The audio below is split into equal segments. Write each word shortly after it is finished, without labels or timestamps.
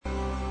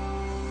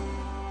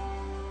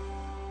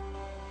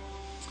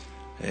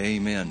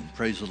Amen.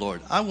 Praise the Lord.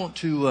 I want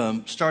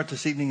to start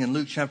this evening in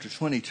Luke chapter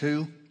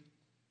 22.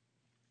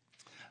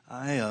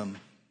 I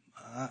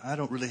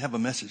don't really have a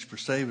message per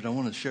se, but I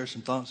want to share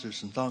some thoughts. There's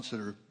some thoughts that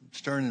are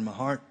stirring in my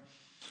heart,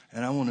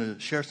 and I want to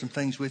share some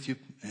things with you,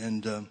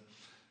 and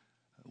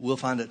we'll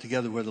find out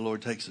together where the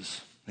Lord takes us.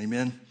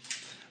 Amen.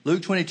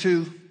 Luke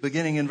 22,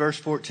 beginning in verse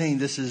 14.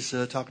 This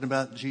is talking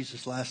about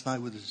Jesus last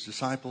night with his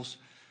disciples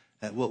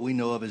at what we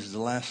know of as the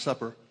Last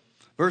Supper.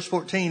 Verse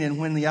 14, and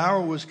when the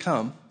hour was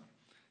come,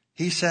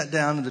 he sat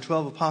down, and the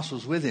 12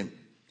 apostles with him.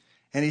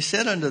 And he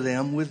said unto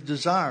them, with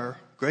desire,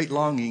 great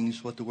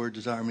longings, what the word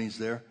desire means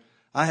there,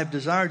 I have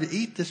desired to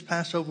eat this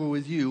Passover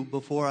with you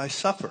before I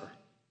suffer.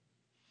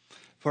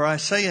 For I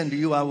say unto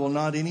you, I will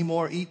not any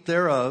more eat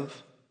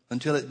thereof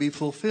until it be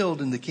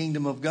fulfilled in the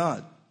kingdom of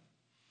God.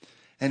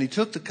 And he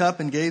took the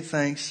cup and gave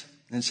thanks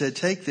and said,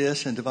 take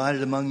this and divide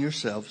it among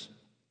yourselves.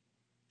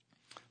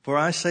 For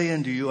I say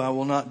unto you, I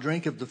will not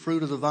drink of the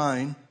fruit of the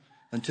vine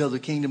until the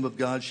kingdom of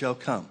God shall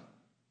come.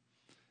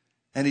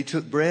 And he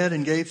took bread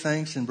and gave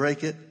thanks and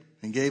brake it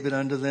and gave it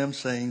unto them,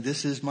 saying,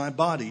 this is my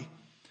body,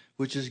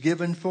 which is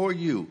given for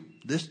you.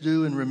 This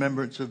do in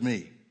remembrance of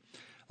me.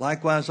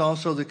 Likewise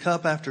also the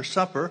cup after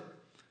supper,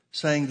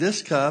 saying,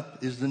 this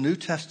cup is the New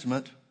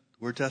Testament.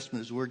 The word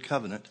testament is the word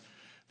covenant.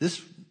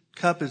 This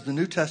cup is the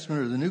New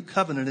Testament, or the new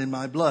covenant in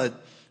my blood,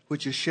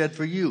 which is shed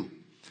for you.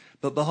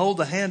 But behold,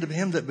 the hand of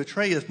him that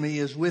betrayeth me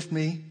is with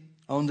me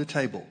on the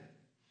table.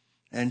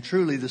 And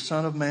truly the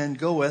Son of Man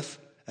goeth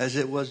as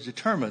it was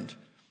determined.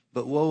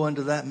 But woe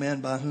unto that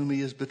man by whom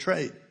he is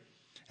betrayed.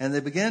 And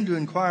they began to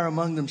inquire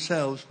among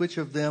themselves which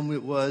of them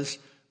it was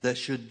that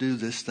should do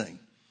this thing.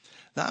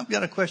 Now, I've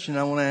got a question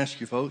I want to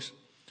ask you folks.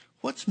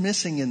 What's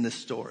missing in this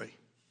story?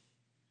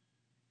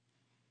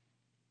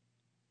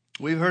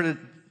 We've heard it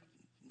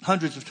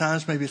hundreds of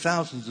times, maybe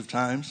thousands of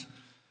times.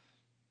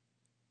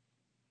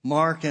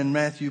 Mark and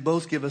Matthew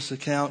both give us an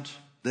account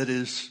that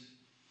is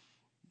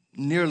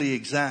nearly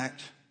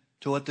exact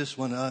to what this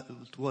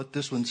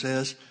one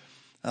says.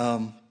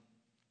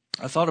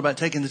 I thought about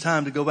taking the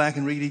time to go back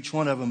and read each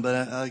one of them,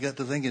 but I got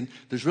to thinking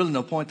there's really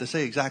no point to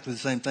say exactly the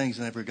same things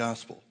in every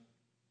gospel.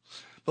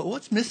 But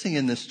what's missing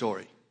in this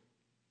story?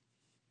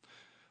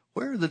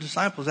 Where are the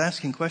disciples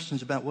asking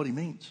questions about what he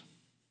means?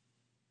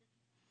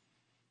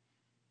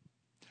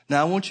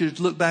 Now, I want you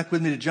to look back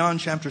with me to John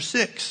chapter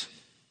 6.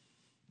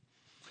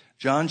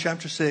 John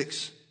chapter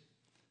 6.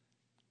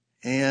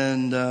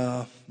 And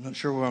I'm not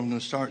sure where I'm going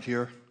to start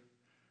here.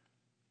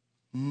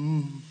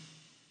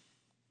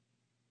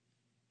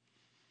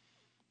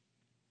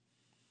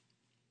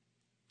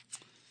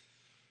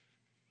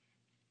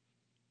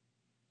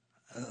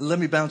 Let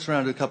me bounce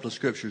around to a couple of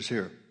scriptures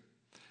here.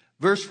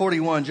 Verse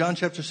 41, John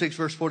chapter 6,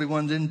 verse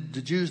 41, then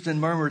the Jews then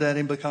murmured at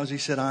him because he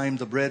said, I am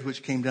the bread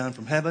which came down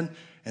from heaven.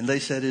 And they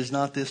said, is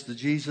not this the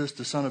Jesus,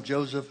 the son of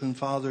Joseph, whom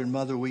father and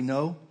mother we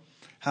know?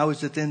 How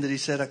is it then that he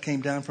said, I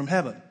came down from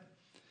heaven?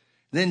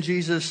 Then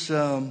Jesus,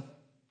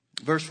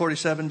 verse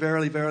 47,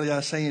 verily, verily,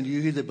 I say unto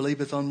you, he that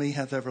believeth on me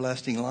hath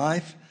everlasting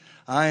life.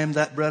 I am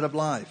that bread of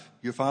life.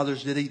 Your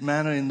fathers did eat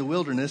manna in the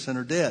wilderness and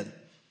are dead.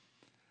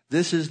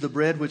 This is the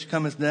bread which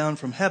cometh down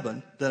from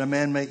heaven, that a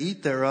man may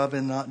eat thereof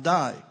and not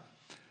die.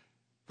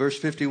 Verse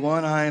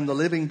 51, I am the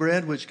living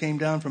bread which came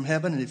down from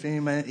heaven, and if any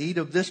man eat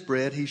of this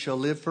bread, he shall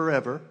live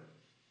forever.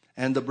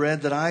 And the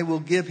bread that I will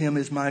give him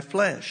is my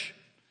flesh,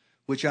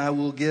 which I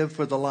will give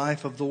for the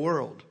life of the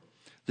world.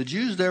 The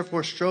Jews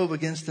therefore strove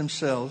against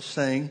themselves,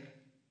 saying,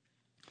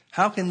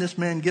 how can this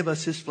man give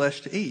us his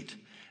flesh to eat?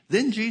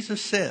 Then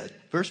Jesus said,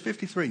 verse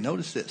 53,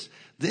 notice this.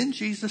 Then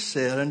Jesus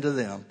said unto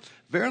them,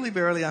 verily,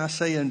 verily, I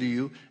say unto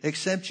you,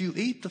 except you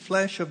eat the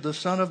flesh of the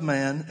Son of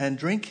Man and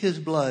drink his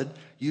blood,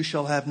 you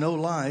shall have no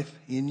life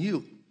in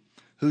you.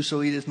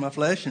 Whoso eateth my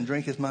flesh and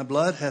drinketh my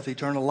blood hath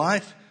eternal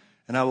life,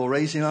 and I will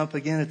raise him up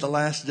again at the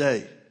last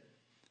day.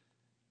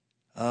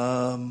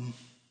 Well,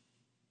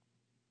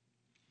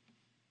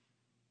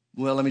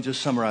 let me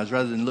just summarize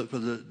rather than look for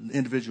the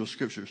individual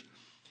scriptures.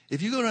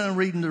 If you go down and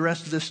read the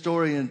rest of this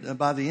story, and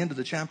by the end of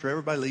the chapter,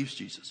 everybody leaves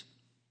Jesus.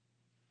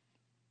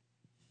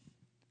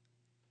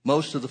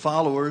 Most of the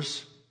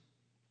followers,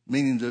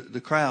 meaning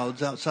the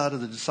crowds outside of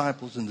the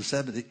disciples and the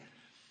 70,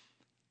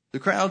 the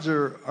crowds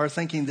are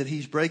thinking that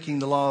he's breaking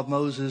the law of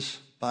Moses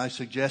by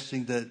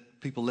suggesting that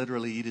people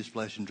literally eat his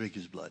flesh and drink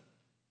his blood.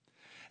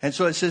 And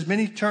so it says,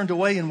 many turned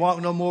away and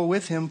walked no more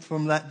with him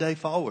from that day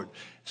forward.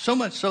 So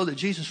much so that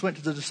Jesus went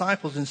to the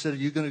disciples and said, are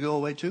you going to go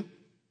away too?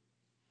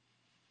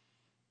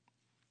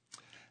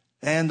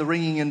 And the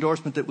ringing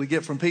endorsement that we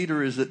get from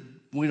Peter is that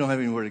we don't have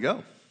anywhere to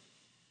go.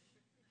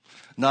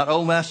 Not,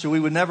 oh, Master, we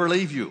would never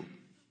leave you.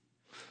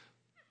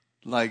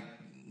 Like,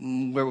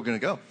 where we're going to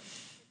go?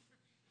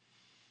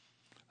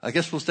 I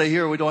guess we'll stay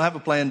here. We don't have a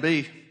plan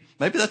B.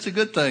 Maybe that's a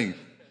good thing.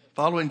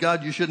 Following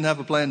God, you shouldn't have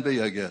a plan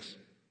B, I guess.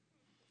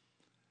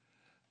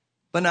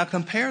 But now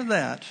compare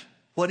that,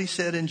 what he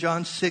said in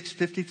John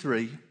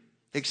 6:53,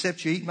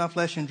 except you eat my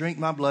flesh and drink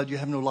my blood, you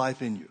have no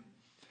life in you.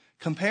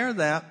 Compare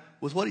that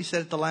with what he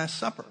said at the Last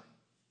Supper.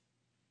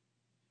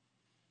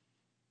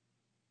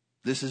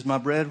 This is my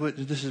bread.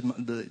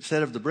 He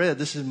said of the bread,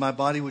 this is my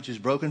body which is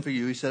broken for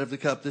you. He said of the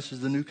cup, this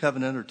is the new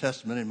covenant or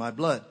testament in my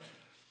blood.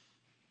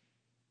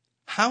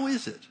 How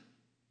is it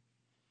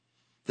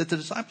that the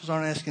disciples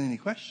aren't asking any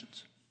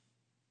questions?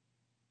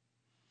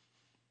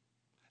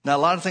 Now, a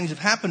lot of things have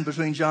happened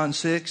between John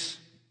 6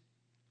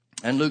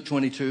 and Luke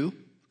 22,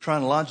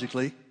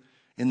 chronologically,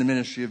 in the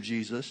ministry of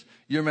Jesus.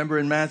 You remember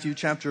in Matthew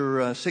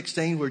chapter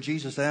 16 where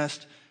Jesus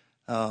asked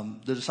the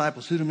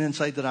disciples, who do men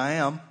say that I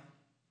am?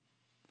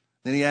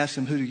 Then he asked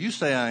them, who do you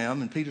say I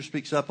am? And Peter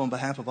speaks up on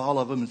behalf of all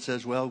of them and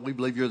says, well, we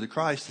believe you're the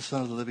Christ, the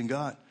Son of the living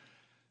God.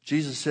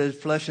 Jesus said,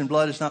 flesh and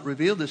blood has not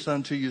revealed this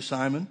unto you,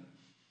 Simon,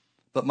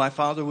 but my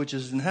Father which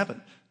is in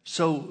heaven.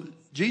 So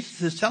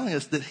Jesus is telling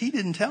us that he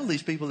didn't tell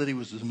these people that he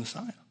was the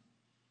Messiah.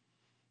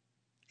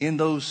 In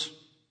those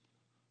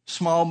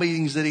small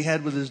meetings that he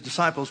had with his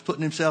disciples,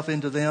 putting himself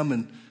into them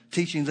and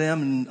teaching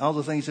them and all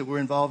the things that were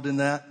involved in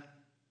that,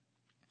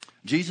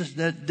 Jesus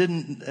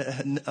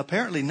didn't,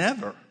 apparently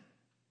never,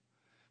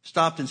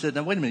 stopped and said,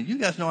 now wait a minute, you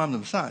guys know I'm the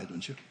Messiah,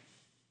 don't you?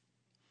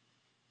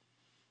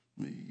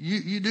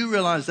 You do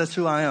realize that's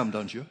who I am,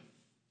 don't you?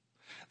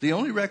 The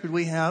only record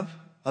we have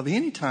of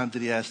any time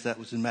that he asked that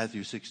was in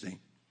Matthew 16.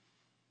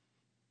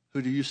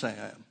 Who do you say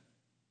I am?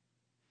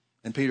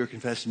 And Peter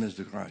confessed him as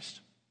the Christ.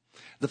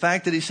 The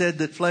fact that he said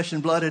that flesh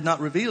and blood had not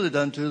revealed it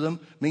unto them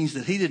means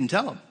that he didn't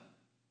tell them.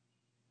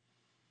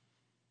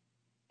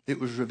 It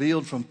was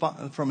revealed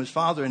from his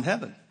Father in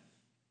heaven.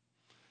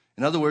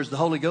 In other words, the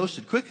Holy Ghost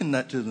had quickened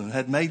that to them,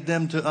 had made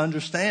them to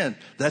understand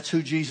that's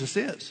who Jesus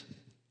is.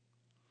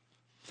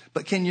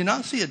 But can you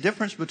not see a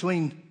difference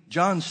between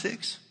John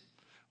 6,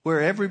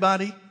 where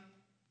everybody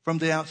from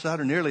the outside,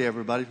 or nearly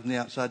everybody from the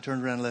outside,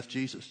 turned around and left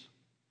Jesus?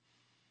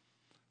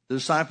 The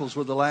disciples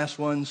were the last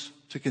ones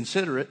to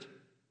consider it.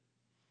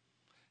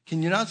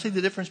 Can you not see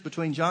the difference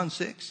between John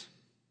 6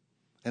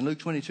 and Luke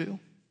 22?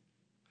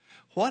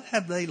 What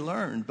have they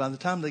learned by the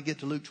time they get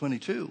to Luke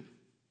 22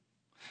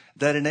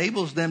 that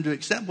enables them to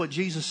accept what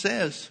Jesus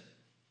says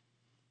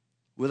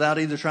without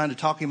either trying to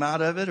talk him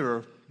out of it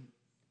or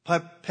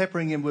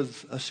peppering him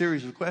with a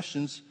series of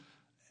questions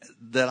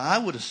that I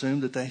would assume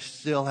that they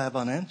still have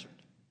unanswered?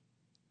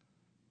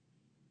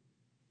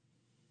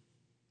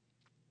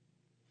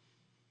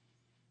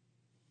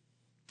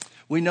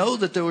 We know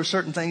that there were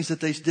certain things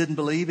that they didn't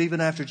believe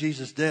even after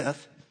Jesus'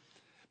 death,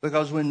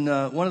 because when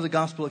one of the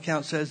gospel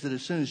accounts says that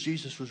as soon as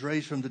Jesus was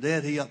raised from the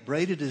dead, he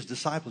upbraided his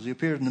disciples. He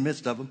appeared in the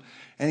midst of them,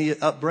 and he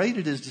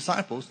upbraided his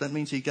disciples. That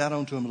means he got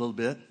onto them a little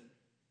bit.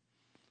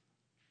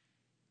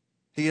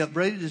 He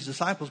upbraided his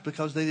disciples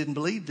because they didn't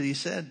believe that he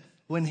said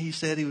when he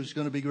said he was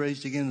going to be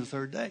raised again the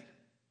third day.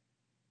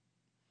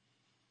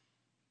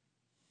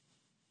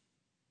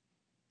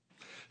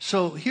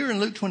 So here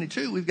in Luke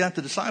 22, we've got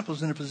the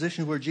disciples in a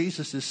position where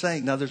Jesus is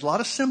saying, now there's a lot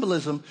of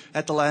symbolism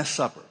at the Last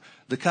Supper.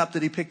 The cup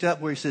that he picked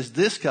up where he says,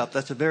 this cup,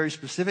 that's a very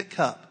specific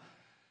cup.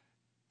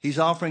 He's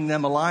offering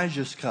them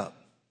Elijah's cup,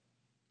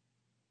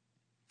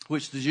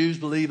 which the Jews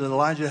believe that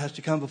Elijah has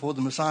to come before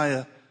the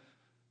Messiah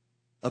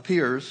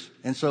appears.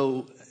 And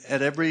so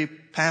at every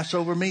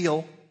Passover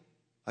meal,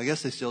 I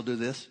guess they still do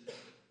this,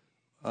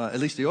 at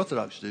least the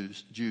Orthodox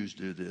Jews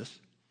do this.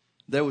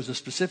 There was a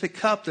specific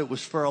cup that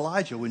was for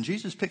Elijah. When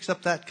Jesus picks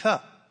up that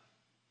cup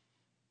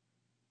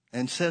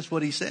and says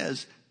what he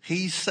says,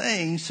 he's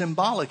saying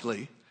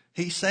symbolically,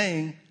 he's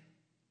saying,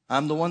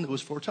 I'm the one that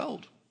was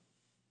foretold.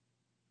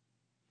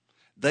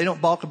 They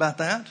don't balk about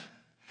that.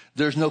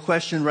 There's no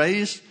question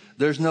raised.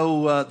 There's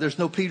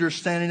no Peter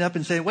standing up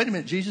and saying, wait a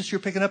minute, Jesus,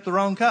 you're picking up the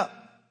wrong cup.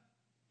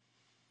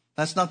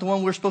 That's not the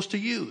one we're supposed to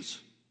use.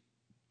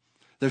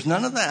 There's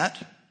none of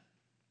that.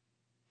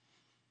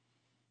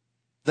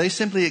 They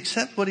simply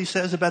accept what he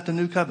says about the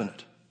new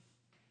covenant.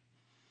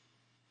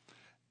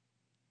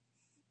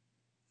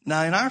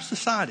 Now, in our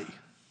society,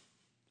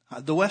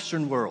 the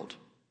Western world,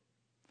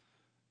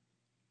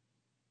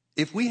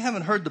 if we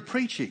haven't heard the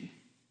preaching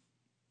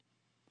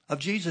of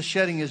Jesus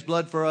shedding his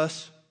blood for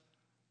us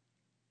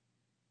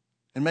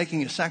and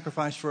making a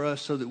sacrifice for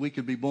us so that we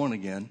could be born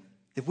again,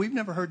 if we've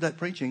never heard that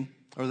preaching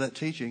or that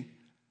teaching,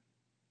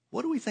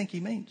 what do we think he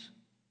means?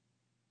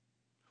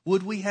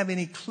 Would we have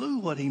any clue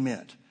what he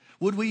meant?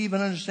 Would we even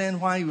understand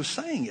why he was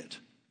saying it?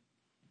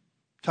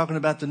 Talking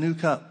about the new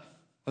cup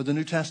or the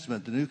New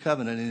Testament, the new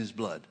covenant in his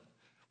blood.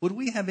 Would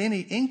we have any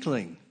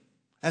inkling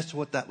as to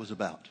what that was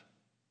about?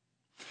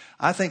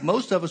 I think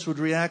most of us would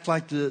react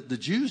like the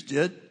Jews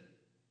did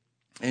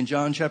in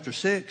John chapter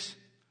 6,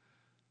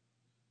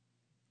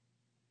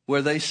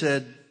 where they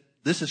said,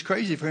 this is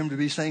crazy for him to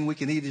be saying we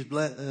can eat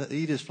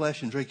his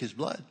flesh and drink his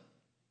blood.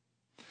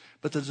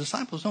 But the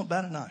disciples don't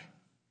bat an eye.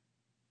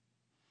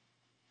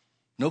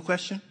 No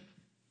question.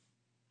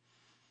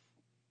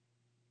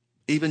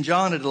 Even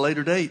John at a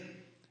later date,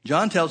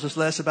 John tells us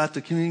less about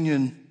the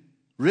communion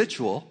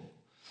ritual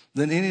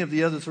than any of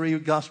the other three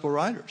gospel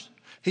writers.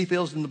 He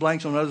fills in the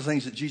blanks on other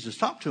things that Jesus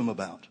talked to him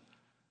about.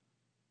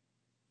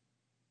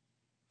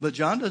 But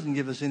John doesn't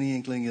give us any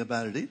inkling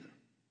about it either.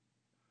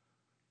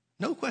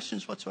 No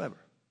questions whatsoever.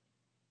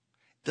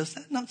 Does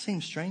that not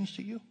seem strange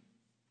to you?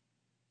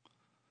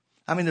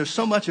 I mean, there's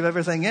so much of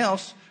everything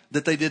else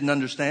that they didn't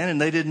understand, and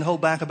they didn't hold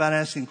back about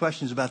asking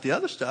questions about the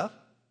other stuff.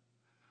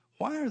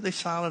 Why are they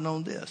silent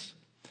on this?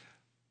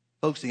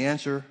 Folks,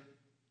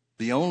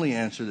 the only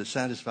answer that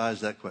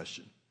satisfies that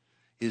question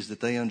is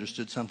that they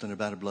understood something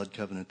about a blood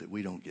covenant that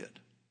we don't get.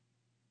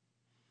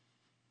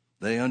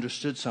 They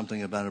understood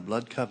something about a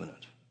blood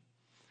covenant,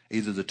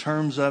 either the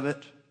terms of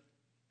it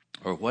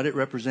or what it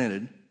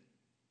represented,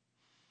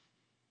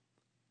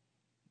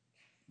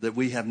 that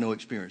we have no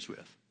experience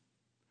with.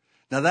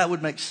 Now, that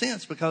would make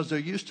sense because they're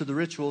used to the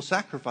ritual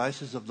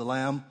sacrifices of the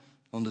lamb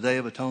on the Day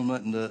of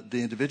Atonement and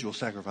the individual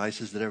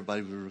sacrifices that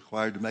everybody was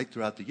required to make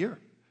throughout the year.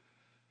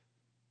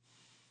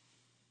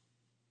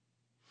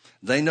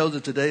 They know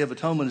that the Day of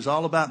Atonement is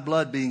all about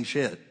blood being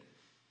shed.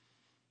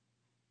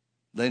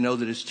 They know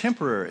that it's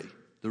temporary,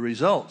 the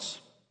results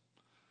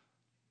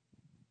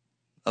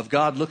of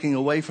God looking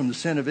away from the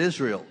sin of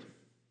Israel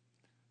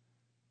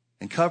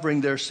and covering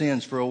their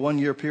sins for a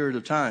 1-year period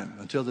of time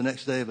until the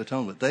next Day of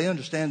Atonement. They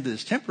understand that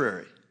it's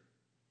temporary,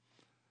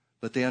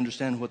 but they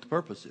understand what the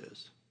purpose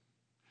is.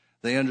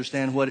 They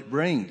understand what it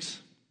brings.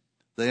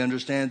 They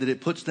understand that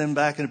it puts them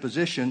back in a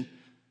position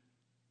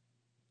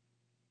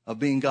of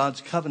being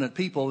God's covenant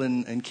people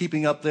and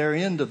keeping up their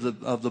end of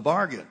the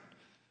bargain,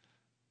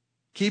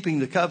 keeping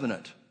the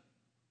covenant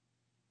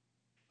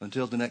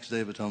until the next Day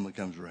of Atonement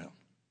comes around.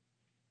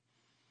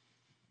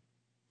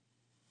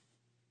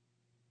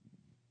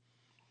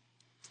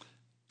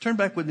 Turn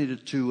back with me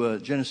to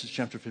Genesis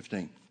chapter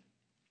 15.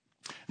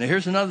 Now,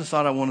 here's another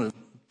thought I want to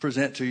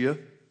present to you.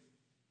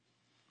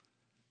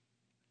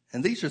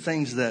 And these are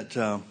things that,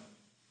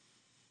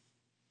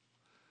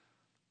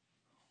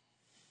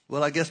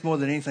 well, I guess more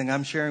than anything,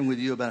 I'm sharing with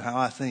you about how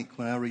I think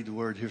when I read the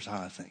Word. Here's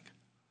how I think.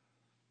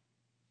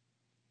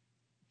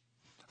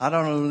 I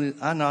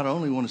not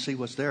only want to see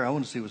what's there, I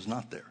want to see what's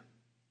not there.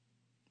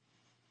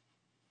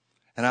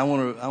 And I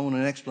want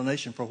an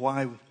explanation for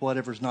why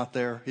whatever's not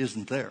there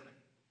isn't there.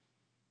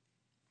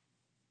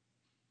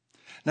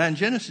 Now, in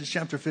Genesis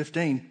chapter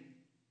 15,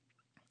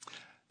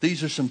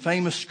 these are some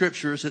famous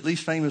scriptures, at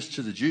least famous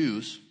to the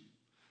Jews,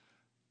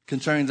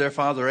 concerning their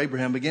father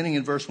Abraham. Beginning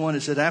in verse 1, it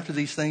said, "After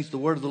these things the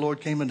word of the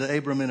Lord came unto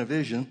Abram in a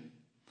vision,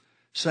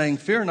 saying,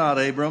 Fear not,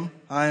 Abram,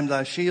 I am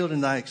thy shield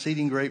and thy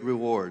exceeding great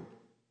reward.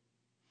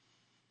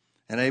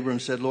 And Abram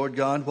said, Lord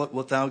God, what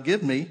wilt thou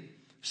give me,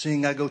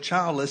 seeing I go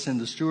childless, and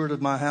the steward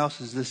of my house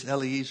is this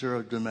Eliezer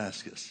of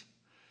Damascus?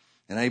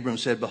 And Abram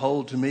said,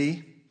 Behold, to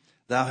me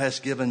thou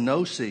hast given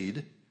no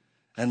seed,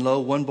 and lo,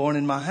 one born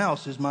in my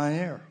house is my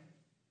heir.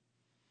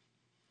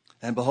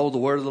 And behold, the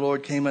word of the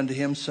Lord came unto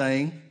him,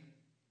 saying,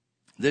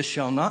 This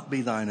shall not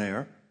be thine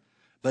heir,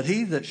 but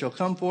he that shall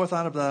come forth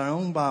out of thine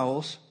own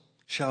bowels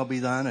shall be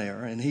thine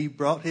heir. And he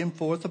brought him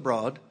forth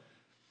abroad,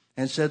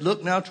 and said,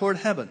 Look now toward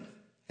heaven,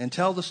 and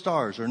tell the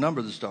stars," or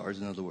number the stars,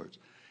 in other words,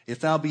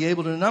 "if thou be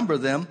able to number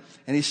them."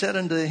 And he said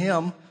unto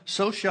him,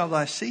 So shall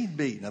thy seed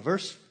be. Now,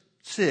 verse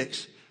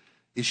 6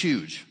 is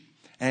huge.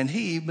 And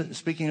he,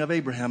 speaking of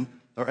Abram,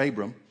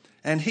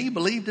 and he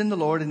believed in the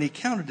Lord, and he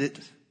counted it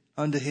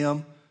unto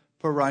him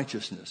for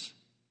righteousness.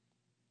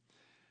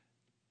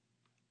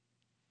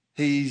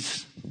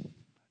 He's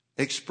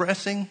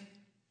expressing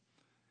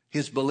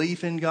his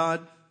belief in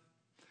God.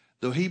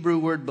 The Hebrew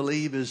word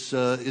believe is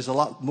a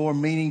lot more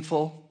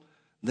meaningful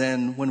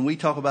than when we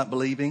talk about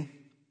believing.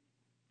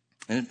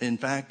 And in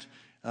fact,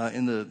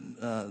 in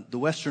the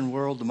Western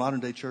world, the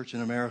modern day church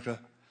in America,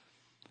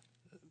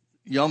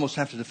 you almost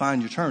have to define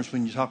your terms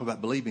when you talk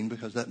about believing,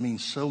 because that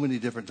means so many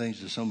different things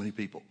to so many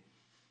people.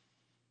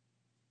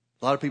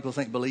 A lot of people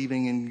think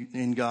believing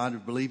in God or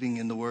believing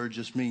in the Word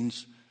just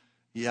means,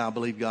 yeah, I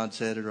believe God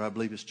said it, or I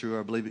believe it's true, or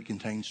I believe it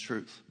contains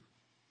truth.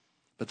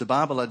 But the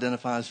Bible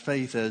identifies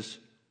faith as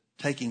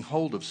taking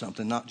hold of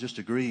something, not just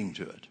agreeing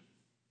to it.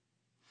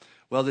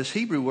 Well, this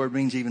Hebrew word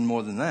means even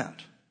more than that.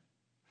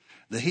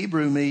 The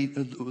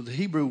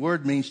Hebrew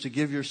word means to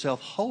give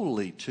yourself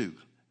wholly to,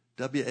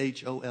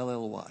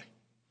 W-H-O-L-L-Y,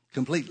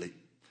 completely,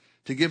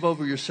 to give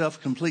over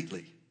yourself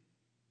completely.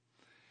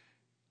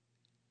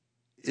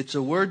 It's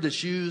a word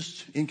that's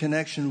used in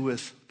connection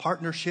with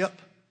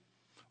partnership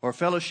or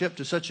fellowship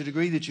to such a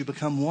degree that you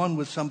become one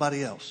with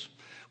somebody else.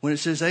 When it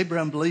says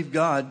Abraham believed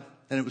God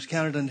and it was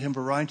counted unto him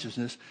for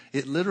righteousness,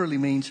 it literally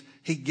means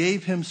he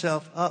gave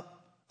himself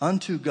up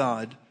unto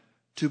God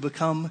to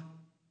become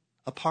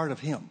a part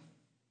of him.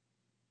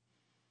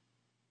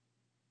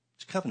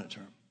 It's a covenant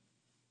term.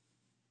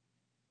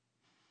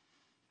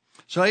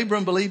 So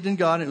Abram believed in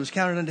God, and it was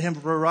counted unto him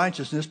for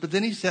righteousness. But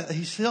then he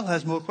still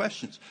has more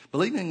questions.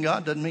 Believing in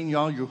God doesn't mean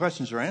all your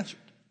questions are answered.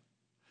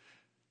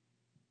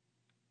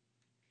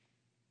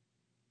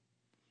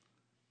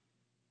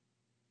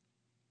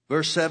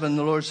 Verse 7,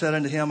 the Lord said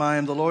unto him, I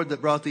am the Lord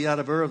that brought thee out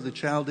of Ur of the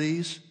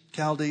Chaldees,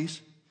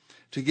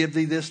 to give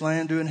thee this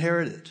land to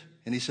inherit it.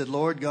 And he said,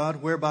 Lord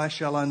God, whereby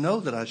shall I know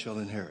that I shall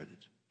inherit it?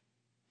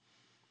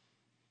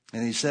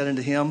 And he said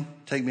unto him,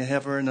 take me a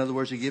heifer. In other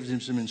words, he gives him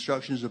some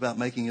instructions about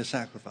making a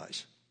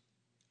sacrifice.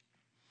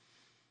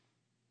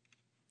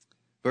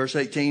 Verse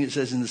 18, it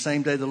says, in the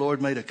same day the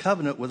Lord made a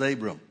covenant with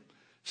Abram,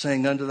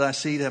 saying, unto thy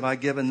seed have I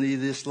given thee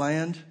this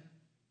land,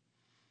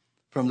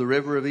 from the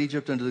river of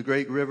Egypt unto the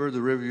great river,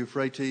 the river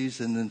Euphrates,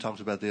 and then talks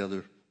about the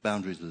other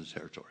boundaries of the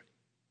territory.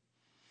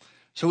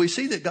 So we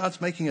see that God's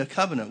making a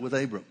covenant with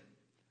Abram.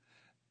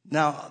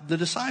 Now, the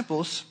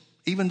disciples,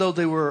 even though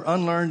they were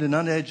unlearned and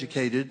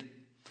uneducated,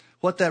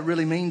 what that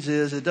really means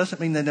is it doesn't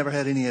mean they never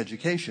had any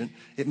education.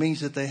 It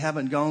means that they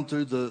haven't gone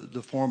through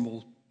the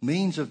formal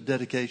means of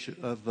education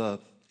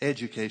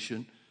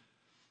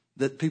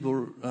that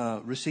people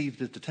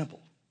received at the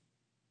temple.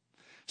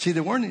 See,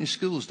 there weren't any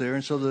schools there,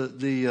 and so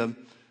the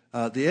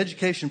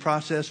education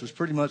process was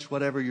pretty much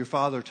whatever your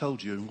father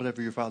told you and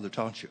whatever your father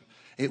taught you.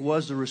 It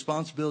was the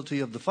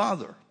responsibility of the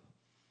father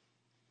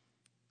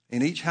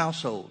in each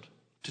household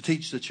to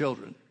teach the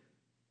children.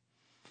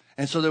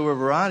 And so there were a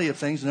variety of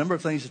things, a number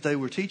of things that they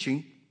were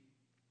teaching.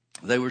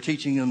 They were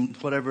teaching him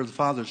whatever the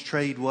father's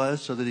trade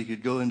was so that he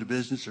could go into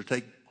business or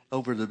take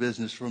over the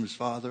business from his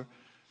father.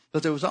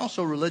 But there was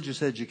also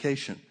religious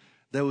education.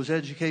 There was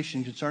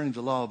education concerning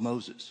the law of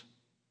Moses.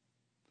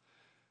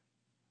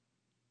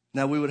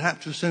 Now, we would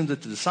have to assume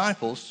that the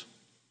disciples,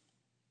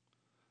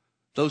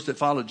 those that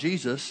followed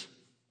Jesus,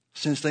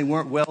 since they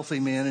weren't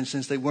wealthy men and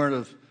since they weren't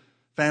of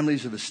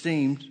families of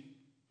esteem,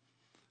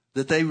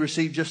 that they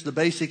received just the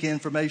basic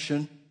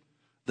information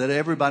that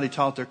everybody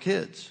taught their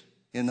kids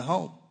in the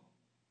home.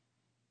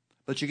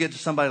 But you get to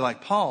somebody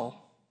like Paul.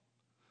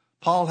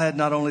 Paul had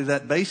not only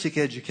that basic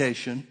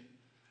education,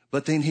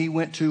 but then he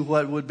went to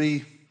what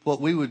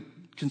we would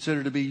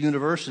consider to be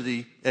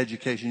university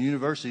education,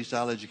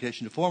 university-style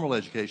education, to formal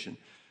education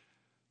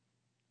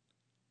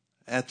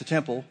at the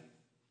temple,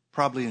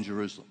 probably in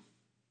Jerusalem.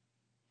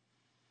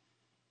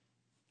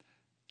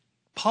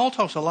 Paul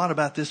talks a lot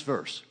about this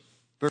verse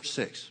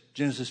 6,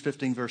 Genesis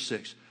 15, verse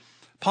 6.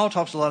 Paul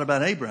talks a lot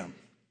about Abraham.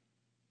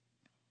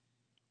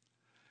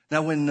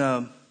 Now, when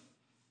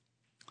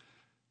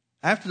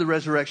after the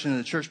resurrection and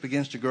the church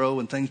begins to grow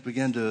and things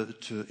begin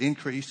to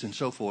increase and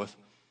so forth,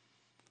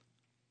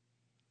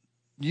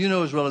 you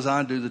know as well as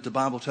I do that the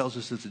Bible tells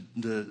us that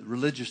the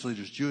religious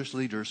leaders, Jewish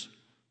leaders,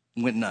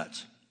 went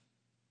nuts.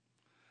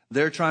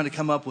 They're trying to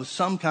come up with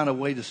some kind of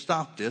way to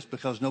stop this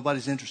because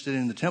nobody's interested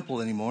in the temple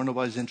anymore.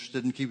 Nobody's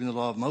interested in keeping the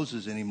law of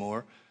Moses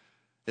anymore,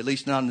 at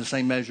least not in the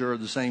same measure or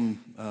the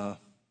same. Well,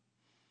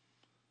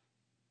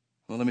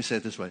 let me say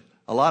it this way.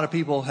 A lot of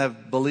people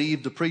have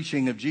believed the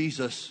preaching of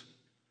Jesus,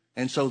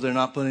 and so they're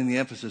not putting the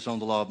emphasis on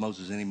the law of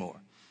Moses anymore.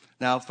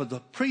 Now, for the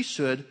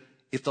priesthood,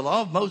 if the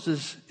law of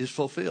Moses is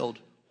fulfilled,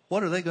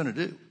 what are they going to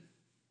do?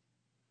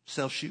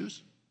 Sell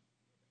shoes?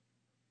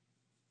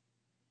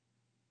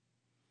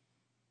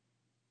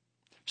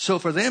 So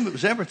for them, it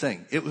was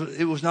everything.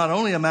 It was not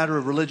only a matter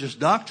of religious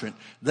doctrine.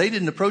 They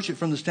didn't approach it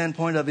from the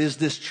standpoint of, is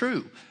this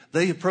true?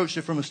 They approached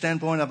it from a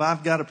standpoint of,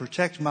 I've got to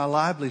protect my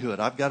livelihood.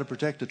 I've got to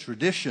protect the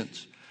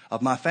traditions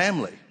of my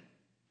family.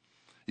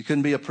 You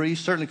couldn't be a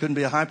priest, certainly couldn't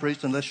be a high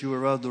priest unless you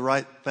were of the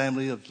right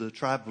family of the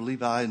tribe of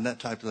Levi and that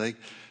type of thing.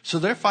 So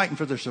they're fighting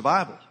for their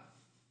survival.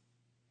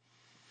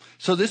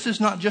 So this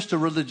is not just a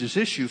religious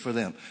issue for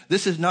them.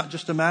 This is not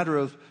just a matter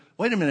of,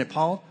 wait a minute,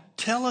 Paul,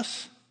 tell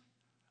us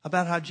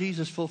about how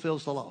Jesus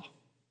fulfills the law.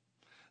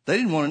 They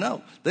didn't want to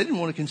know. They didn't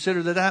want to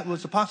consider that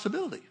was a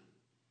possibility.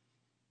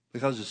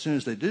 Because as soon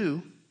as they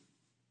do,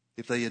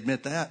 if they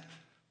admit that,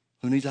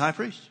 who needs a high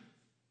priest?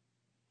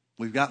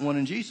 We've got one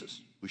in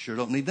Jesus. We sure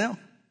don't need them. Do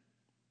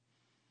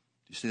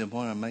you see the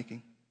point I'm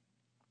making?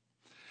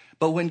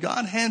 But when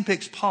God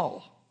handpicks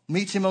Paul,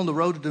 meets him on the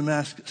road to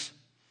Damascus,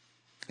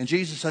 and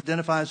Jesus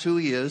identifies who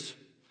he is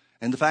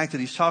and the fact that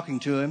he's talking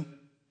to him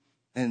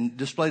and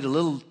displayed a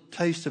little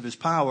taste of his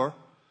power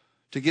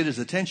to get his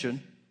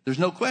attention, there's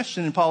no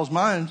question in Paul's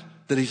mind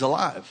that he's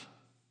alive.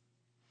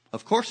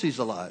 Of course he's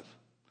alive.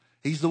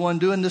 He's the one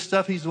doing this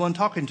stuff. He's the one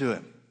talking to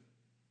him.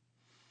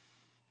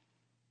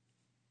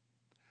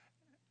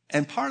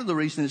 And part of the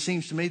reason it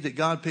seems to me that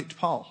God picked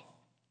Paul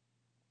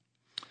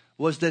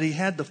was that he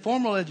had the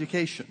formal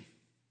education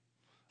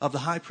of the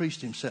high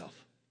priest himself.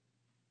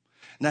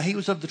 Now, he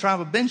was of the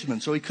tribe of Benjamin,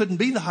 so he couldn't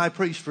be the high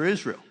priest for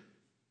Israel.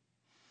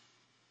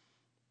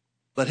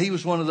 But he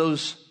was one of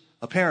those,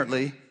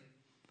 apparently,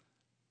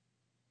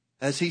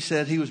 as he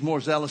said, he was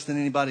more zealous than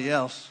anybody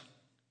else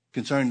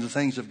concerning the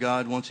things of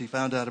God once he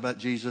found out about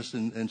Jesus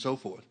and so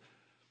forth.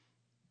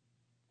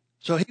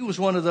 So he was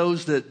one of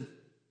those that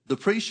the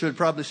priesthood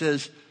probably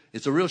says,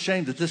 it's a real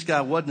shame that this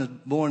guy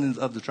wasn't born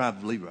of the tribe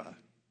of Levi.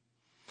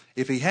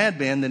 If he had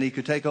been, then he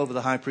could take over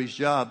the high priest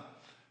job,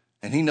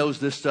 and he knows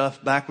this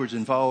stuff backwards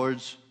and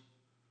forwards,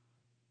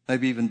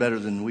 maybe even better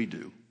than we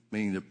do,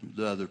 meaning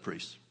the other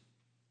priests.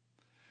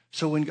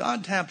 So when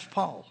God taps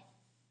Paul,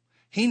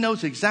 he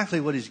knows exactly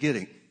what he's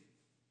getting.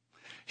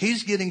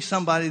 He's getting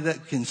somebody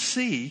that can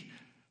see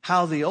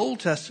how the Old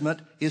Testament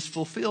is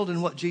fulfilled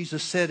in what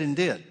Jesus said and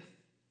did.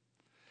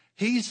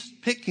 He's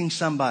picking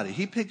somebody.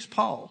 He picks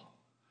Paul,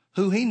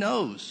 who he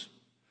knows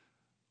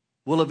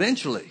will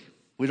eventually,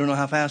 we don't know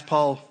how fast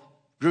Paul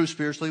grew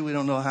spiritually. We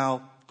don't know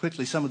how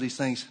quickly some of these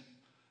things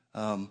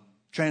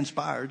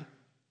transpired.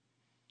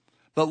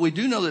 But we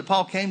do know that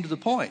Paul came to the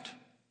point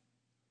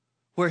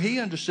where he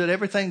understood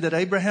everything that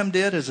Abraham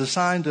did as a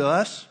sign to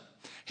us.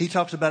 He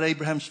talks about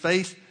Abraham's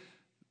faith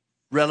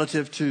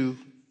relative to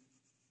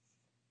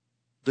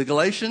the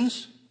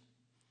Galatians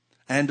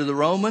and to the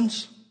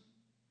Romans,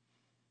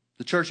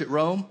 the church at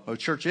Rome, or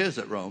church is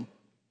at Rome,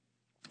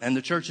 and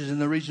the churches in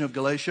the region of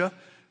Galatia.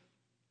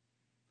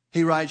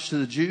 He writes to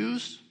the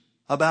Jews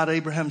about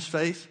Abraham's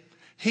faith.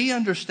 He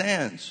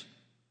understands,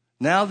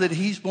 now that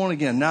he's born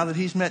again, now that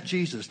he's met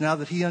Jesus, now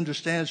that he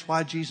understands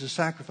why Jesus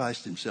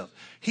sacrificed himself,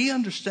 he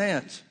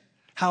understands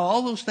how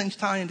all those things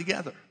tie in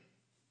together.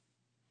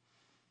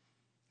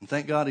 And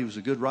thank God he was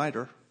a good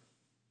writer.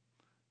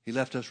 He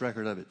left us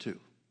record of it too.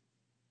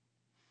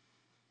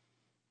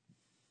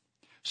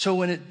 So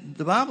when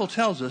the Bible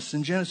tells us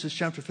in Genesis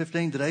chapter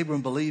 15 that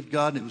Abram believed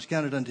God and it was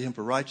counted unto him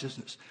for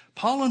righteousness,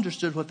 Paul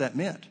understood what that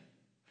meant.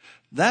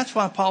 That's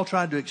why Paul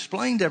tried to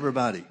explain to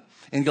everybody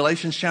in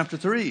Galatians chapter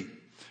 3,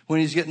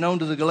 when he's getting on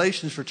to the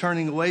Galatians for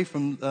turning away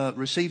from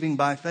receiving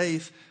by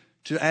faith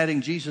to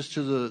adding Jesus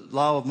to the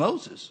law of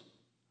Moses.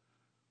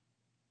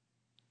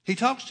 He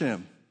talks to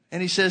him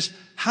and he says,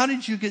 how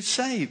did you get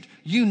saved?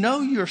 You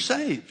know you're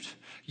saved.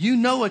 You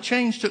know a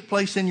change took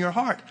place in your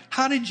heart.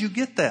 How did you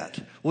get that?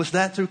 Was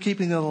that through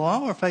keeping the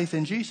law or faith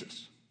in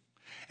Jesus?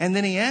 And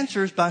then he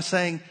answers by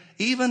saying,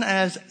 even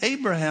as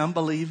Abraham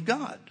believed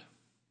God,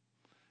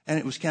 and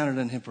it was counted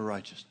unto him for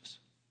righteousness.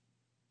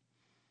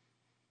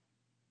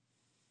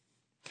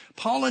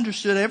 Paul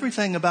understood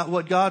everything about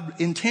what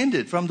God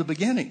intended from the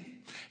beginning.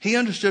 He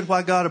understood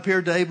why God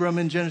appeared to Abram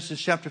in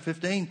Genesis chapter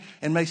 15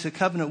 and makes a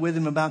covenant with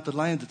him about the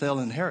land that they'll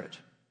inherit.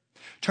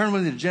 Turn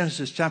with me to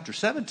Genesis chapter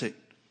 17.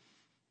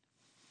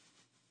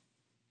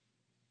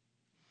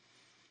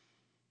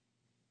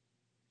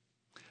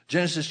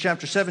 Genesis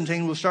chapter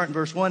 17, we'll start in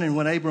verse 1. And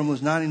when Abram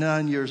was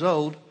 99 years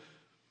old,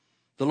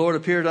 the Lord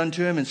appeared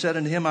unto him and said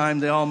unto him, I am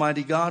the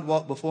Almighty God,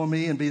 walk before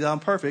me and be thou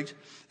perfect,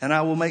 and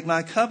I will make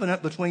my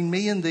covenant between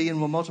me and thee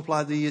and will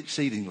multiply thee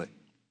exceedingly.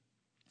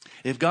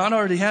 If God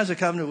already has a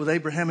covenant with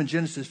Abraham in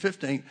Genesis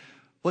 15,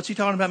 what's he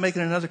talking about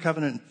making another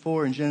covenant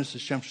for in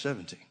Genesis chapter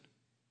 17?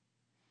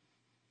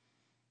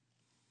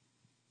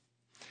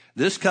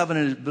 This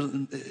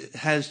covenant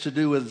has to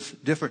do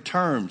with different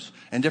terms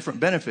and different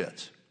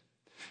benefits.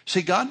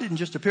 See, God didn't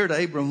just appear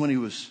to Abram when he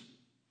was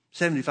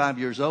 75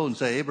 years old and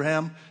say,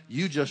 Abraham,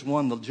 you just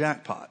won the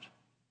jackpot.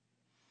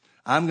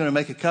 I'm going to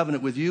make a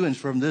covenant with you, and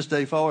from this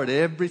day forward,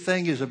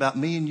 everything is about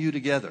me and you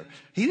together.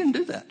 He didn't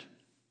do that.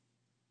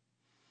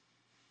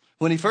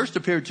 When he first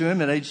appeared to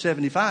him at age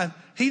 75,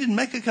 he didn't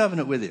make a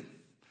covenant with him.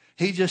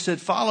 He just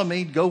said, follow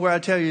me, go where I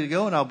tell you to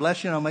go, and I'll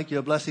bless you, and I'll make you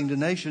a blessing to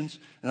nations,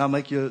 and I'll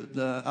make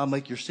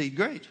your seed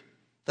great.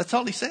 That's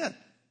all he said.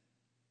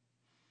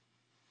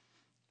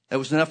 It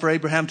was enough for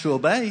Abraham to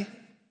obey.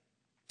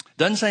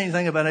 Doesn't say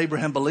anything about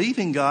Abraham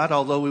believing God,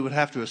 although we would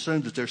have to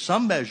assume that there's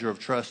some measure of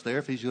trust there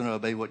if he's going to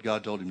obey what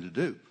God told him to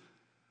do.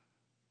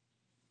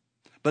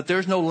 But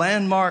there's no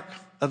landmark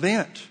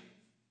event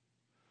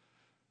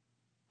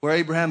where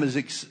Abraham is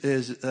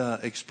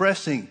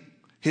expressing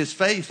his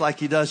faith like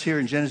he does here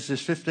in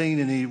Genesis 15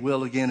 and he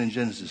will again in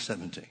Genesis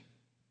 17.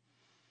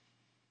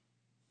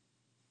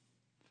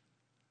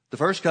 The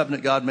first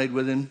covenant God made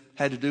with him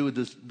had to do with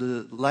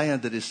the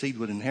land that his seed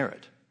would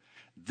inherit.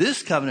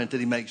 This covenant that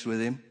he makes with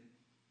him,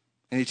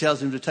 and he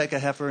tells him to take a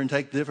heifer and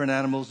take different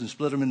animals and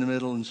split them in the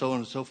middle and so on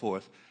and so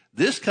forth.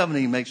 This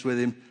covenant he makes with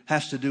him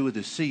has to do with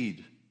his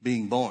seed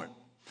being born.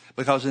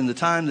 Because in the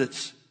time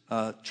that's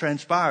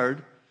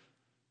transpired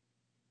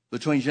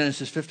between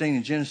Genesis 15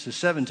 and Genesis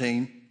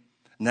 17,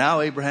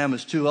 now Abraham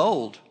is too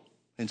old,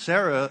 and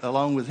Sarah,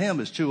 along with him,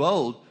 is too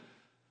old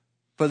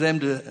for them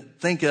to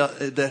think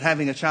that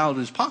having a child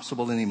is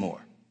possible anymore.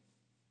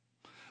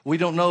 We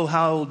don't know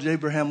how old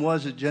Abraham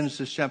was at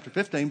Genesis chapter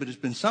 15, but it's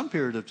been some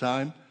period of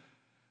time,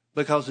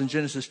 because in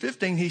Genesis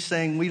 15, he's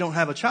saying we don't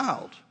have a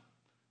child,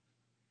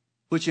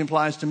 which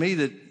implies to me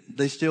that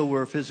they still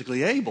were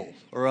physically able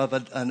or of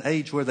an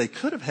age where they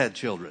could have had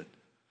children.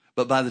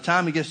 But by the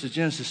time he gets to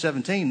Genesis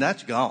 17,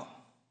 that's gone.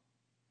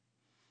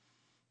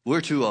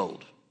 We're too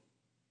old.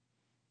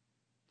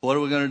 What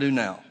are we going to do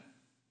now?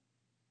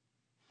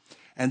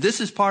 And this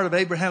is part of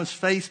Abraham's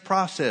faith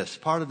process,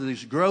 part of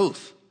this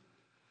growth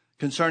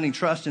concerning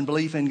trust and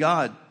belief in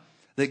God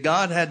that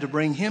God had to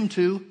bring him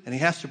to, and he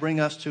has to bring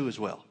us to as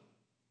well.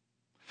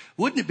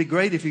 Wouldn't it be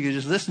great if you could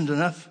just listen to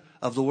enough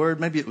of the word?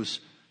 Maybe it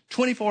was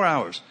 24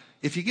 hours.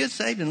 If you get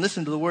saved and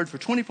listen to the word for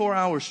 24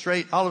 hours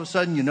straight, all of a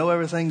sudden you know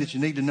everything that you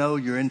need to know.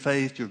 You're in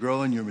faith, you're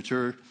growing, you're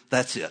mature.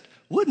 That's it.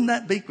 Wouldn't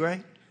that be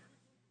great?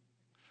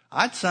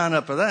 I'd sign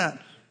up for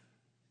that.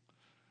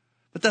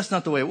 But that's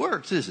not the way it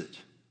works, is it?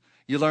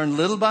 You learn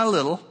little by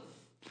little,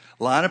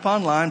 line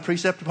upon line,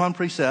 precept upon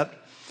precept.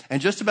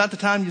 And just about the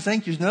time you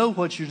think you know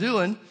what you're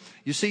doing,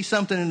 you see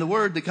something in the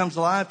word that comes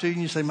alive to you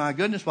and you say, my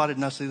goodness, why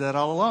didn't I see that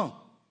all along?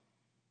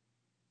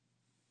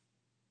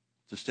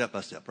 It's a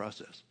step-by-step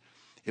process.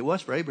 It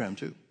was for Abraham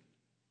too.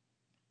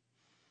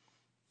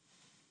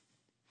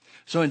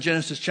 So in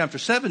Genesis chapter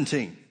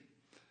 17,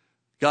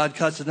 God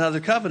cuts another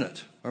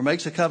covenant or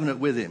makes a covenant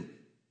with him.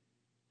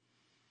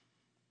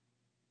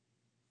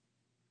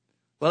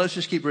 Well, let's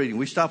just keep reading.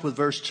 We stop with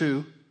verse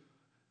 2.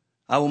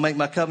 I will make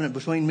my covenant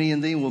between me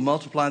and thee and will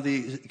multiply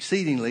thee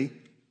exceedingly.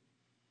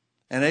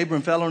 And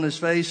Abram fell on his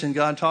face, and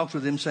God talked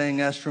with him, saying,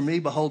 As for me,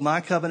 behold,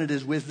 my covenant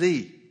is with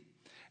thee,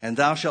 and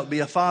thou shalt be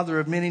a father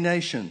of many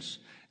nations.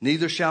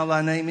 Neither shall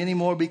thy name any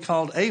more be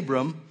called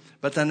Abram,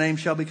 but thy name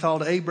shall be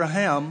called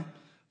Abraham,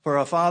 for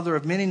a father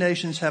of many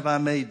nations have I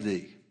made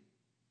thee.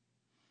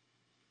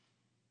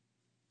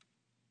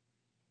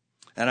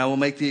 And I will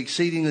make thee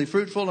exceedingly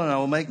fruitful, and I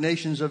will make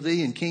nations of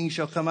thee, and kings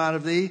shall come out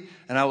of thee.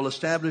 And I will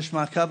establish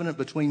my covenant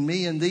between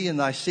me and thee and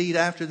thy seed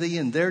after thee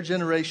and their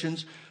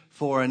generations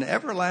for an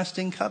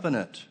everlasting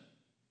covenant,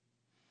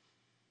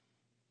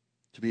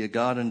 to be a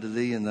God unto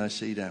thee and thy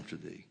seed after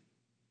thee.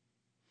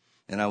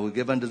 And I will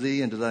give unto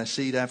thee and to thy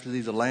seed after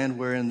thee the land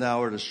wherein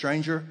thou art a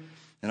stranger,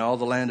 and all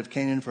the land of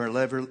Canaan for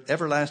an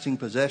everlasting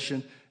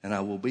possession, and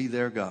I will be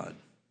their God.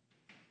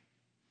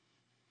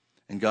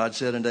 And God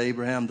said unto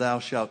Abraham, Thou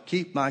shalt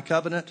keep my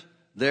covenant,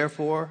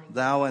 therefore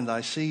thou and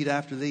thy seed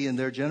after thee and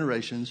their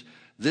generations.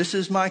 This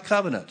is my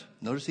covenant.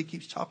 Notice he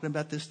keeps talking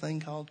about this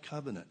thing called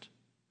covenant.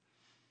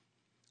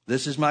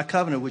 This is my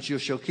covenant which you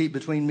shall keep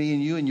between me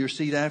and you and your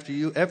seed after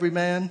you. Every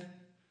man,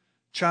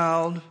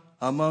 child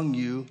among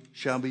you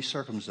shall be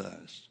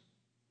circumcised.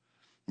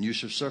 And you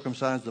shall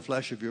circumcise the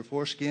flesh of your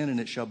foreskin, and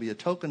it shall be a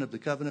token of the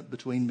covenant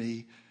between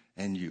me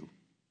and you.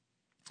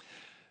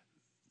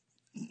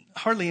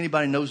 Hardly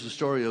anybody knows the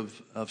story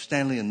of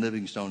Stanley and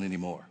Livingstone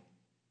anymore.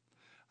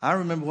 I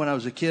remember when I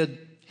was a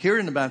kid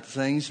hearing about the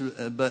things,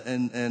 but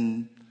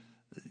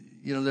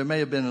there may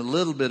have been a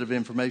little bit of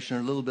information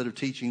or a little bit of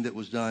teaching that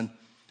was done.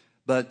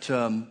 But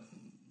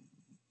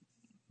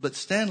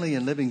Stanley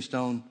and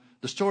Livingstone,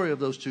 the story of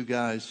those two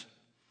guys,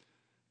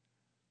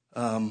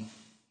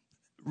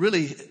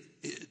 really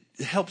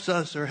it helps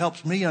us, or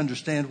helps me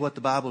understand what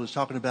the Bible is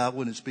talking about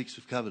when it speaks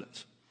of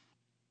covenants.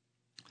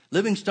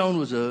 Livingstone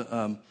was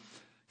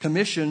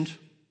commissioned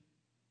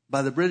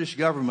by the British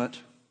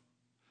government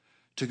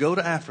to go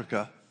to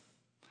Africa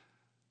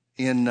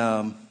it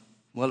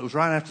was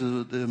right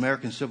after the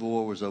American Civil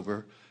War was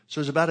over. So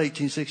it was about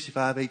 1865,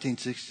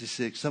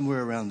 1866,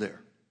 somewhere around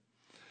there.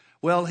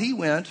 Well, he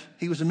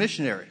was a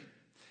missionary.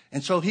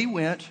 And so he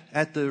went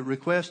at the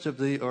request of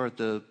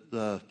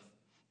the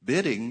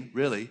bidding,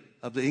 really,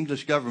 of the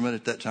English government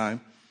at that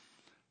time,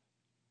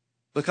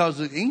 because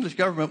the English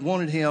government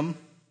wanted him.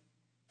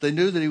 They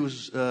knew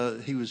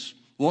that he was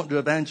wanting to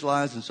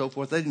evangelize and so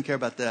forth. They didn't care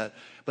about that.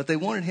 But they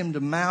wanted him to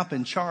map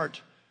and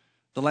chart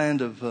the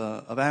land of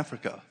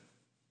Africa.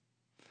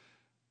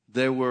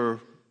 There were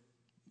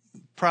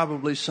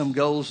probably some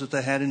goals that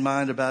they had in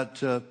mind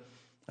about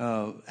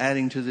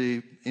adding to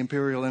the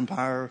imperial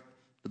empire,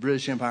 the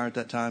British Empire at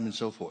that time, and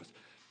so forth.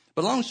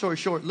 But long story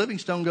short,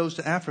 Livingstone goes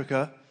to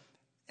Africa,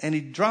 and he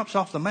drops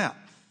off the map.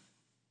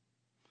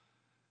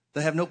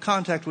 They have no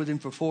contact with him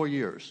for 4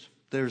 years.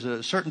 There's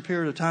a certain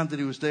period of time that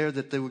he was there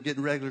that they were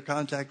getting regular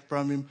contact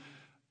from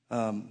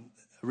him,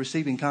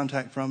 receiving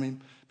contact from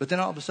him. But then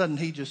all of a sudden,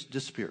 he just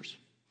disappears.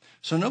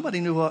 So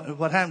nobody knew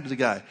what happened to the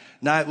guy.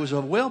 Now, it was a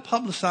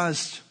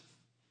well-publicized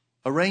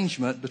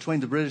arrangement between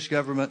the British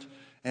government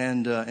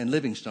and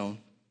Livingstone.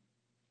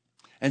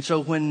 And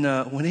so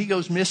when he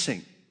goes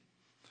missing,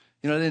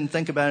 they didn't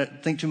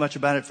think too much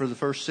about it for the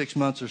first 6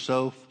 months or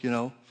so.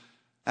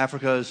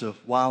 Africa is a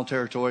wild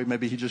territory.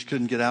 Maybe he just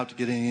couldn't get out to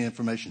get any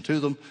information to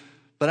them.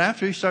 But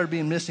after he started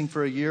being missing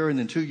for a year, and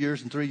then 2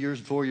 years and 3 years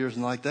and 4 years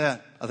and like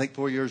that, I think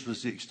 4 years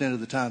was the extent of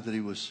the time that he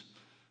was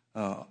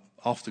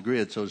off the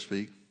grid, so to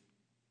speak.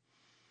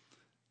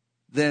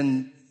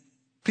 Then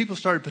people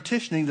started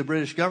petitioning the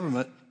British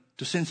government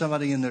to send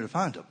somebody in there to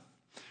find him.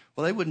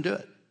 Well, they wouldn't do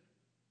it.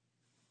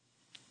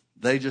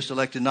 They just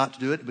elected not to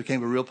do it. It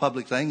became a real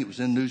public thing. It was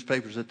in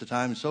newspapers at the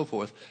time and so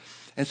forth.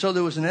 And so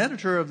there was an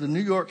editor of the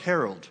New York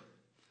Herald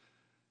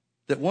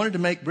that wanted to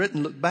make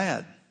Britain look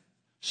bad.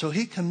 So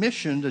he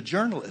commissioned a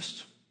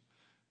journalist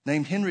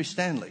named Henry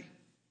Stanley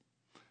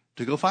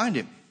to go find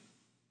him.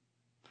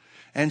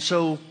 And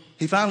so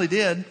he finally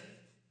did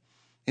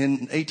in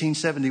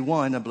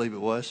 1871, I believe it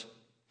was.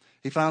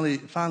 He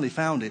finally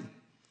found him.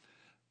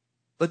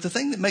 But the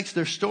thing that makes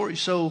their story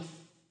so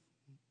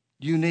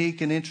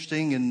unique and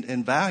interesting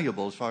and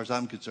valuable, as far as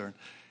I'm concerned,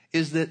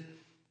 is that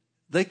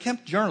they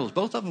kept journals.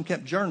 Both of them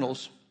kept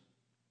journals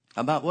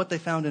about what they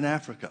found in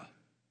Africa.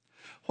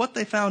 What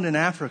they found in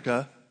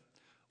Africa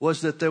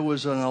was that there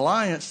was an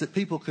alliance that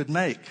people could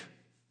make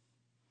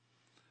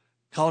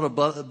called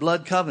a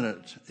blood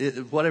covenant.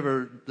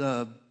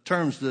 Whatever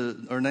terms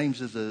or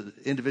names of the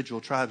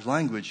individual tribe's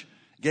language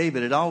gave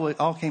it, it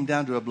all came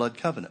down to a blood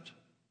covenant.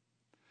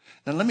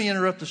 Now, let me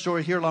interrupt the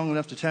story here long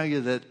enough to tell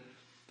you that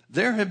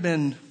there have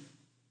been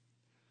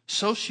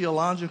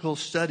sociological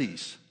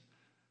studies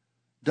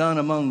done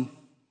among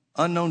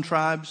unknown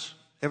tribes.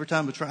 Every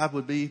time a tribe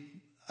would be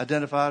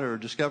identified or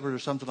discovered or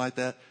something like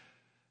that,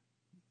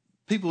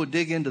 people would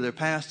dig into their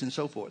past and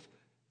so forth.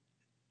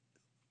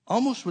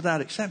 Almost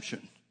without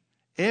exception,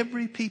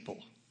 every people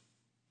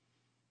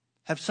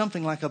have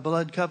something like a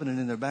blood covenant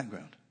in their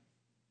background.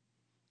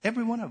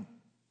 Every one of them.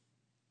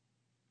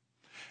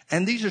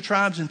 And these are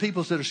tribes and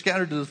peoples that are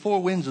scattered to the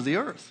four winds of the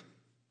earth.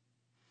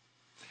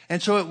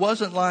 And so it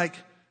wasn't like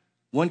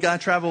one guy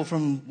traveled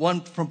from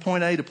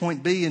point A to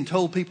point B and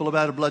told people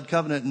about a blood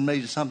covenant and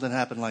made something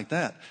happen like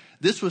that.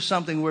 This was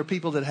something where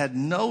people that had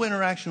no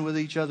interaction with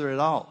each other at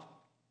all,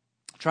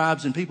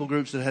 tribes and people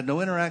groups that had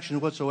no interaction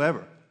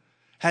whatsoever,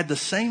 had the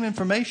same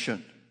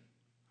information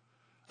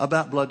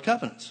about blood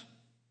covenants.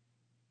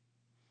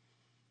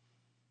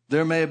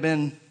 There may have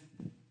been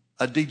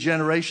a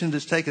degeneration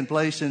that's taken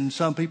place in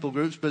some people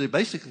groups, but it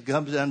basically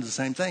comes down to the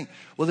same thing.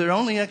 Well, their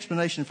only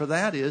explanation for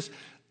that is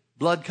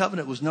blood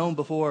covenant was known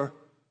before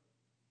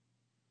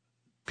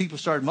people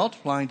started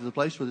multiplying to the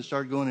place where they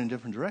started going in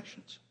different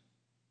directions.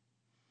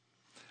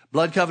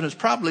 Blood covenants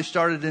probably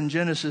started in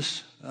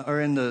Genesis,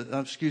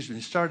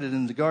 started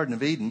in the Garden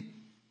of Eden.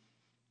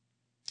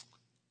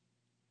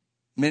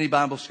 Many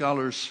Bible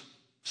scholars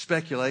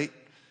speculate.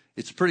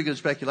 It's a pretty good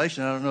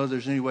speculation. I don't know if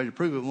there's any way to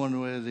prove it one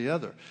way or the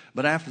other.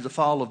 But after the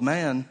fall of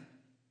man,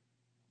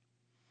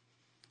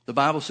 the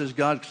Bible says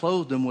God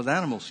clothed them with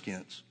animal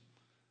skins.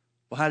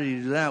 Well, how did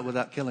he do that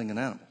without killing an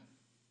animal?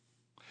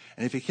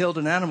 And if he killed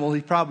an animal,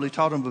 he probably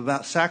taught them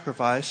about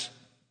sacrifice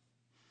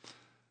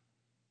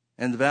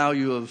and the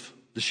value of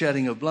the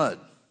shedding of blood.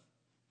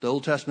 The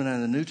Old Testament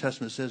and the New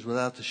Testament says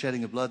without the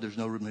shedding of blood, there's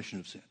no remission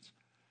of sins.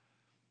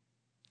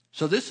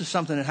 So this is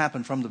something that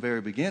happened from the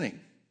very beginning.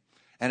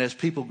 And as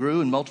people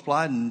grew and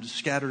multiplied and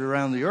scattered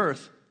around the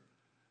earth,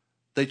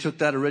 they took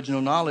that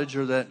original knowledge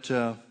or that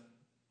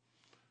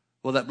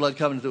blood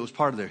covenant that was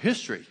part of their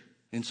history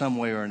in some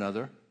way or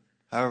another,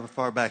 however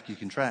far back you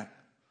can track.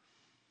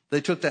 They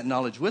took that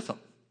knowledge with them.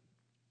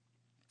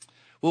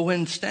 Well,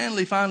 when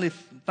Stanley finally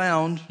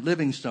found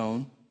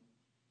Livingstone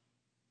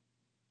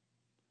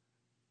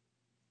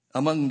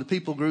among the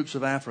people groups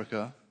of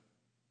Africa,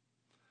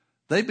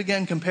 they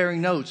began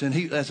comparing notes. And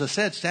he, as I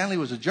said, Stanley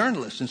was a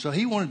journalist, and so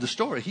he wanted the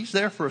story. He's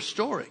there for a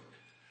story.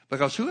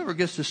 Because whoever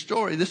gets the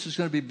story, this is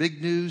going to be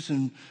big news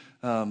and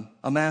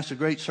amass a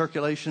great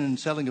circulation and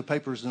selling of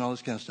papers and all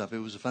this kind of stuff. It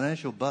was a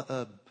financial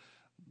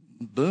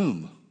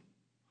boom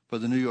for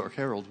the New York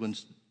Herald when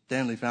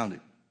Stanley found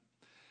him.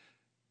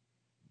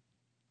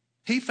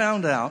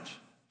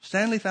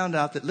 Stanley found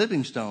out that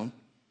Livingstone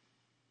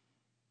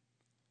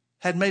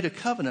had made a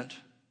covenant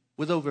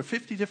with over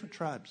 50 different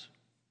tribes.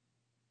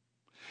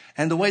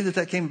 And the way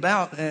that came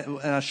about, and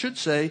I should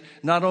say,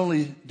 not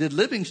only did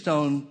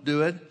Livingstone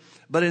do it,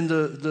 but in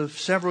the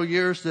several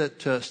years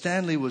that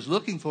Stanley was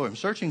looking for him,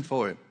 searching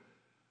for him,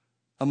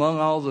 among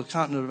all the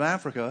continent of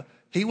Africa,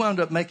 he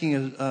wound up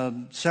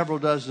making several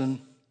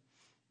dozen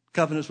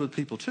covenants with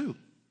people too.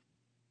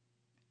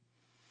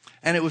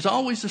 And it was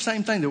always the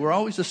same thing. There were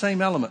always the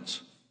same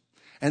elements.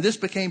 And this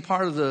became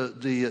part of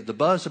the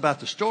buzz about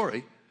the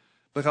story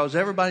because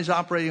everybody's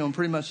operating on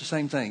pretty much the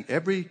same thing.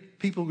 Every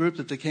people group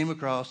that they came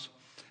across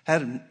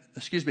had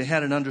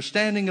an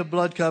understanding of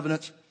blood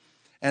covenants,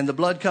 and the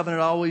blood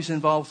covenant always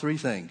involved three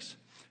things.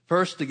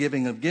 First, the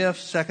giving of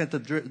gifts. Second,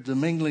 the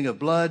mingling of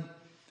blood.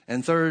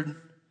 And third,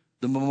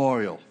 the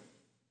memorial.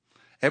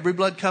 Every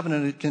blood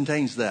covenant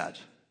contains that.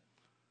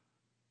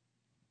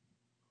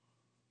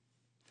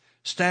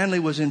 Stanley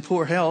was in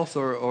poor health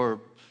or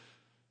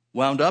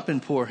wound up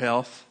in poor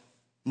health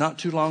not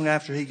too long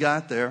after he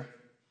got there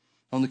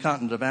on the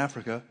continent of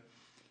Africa.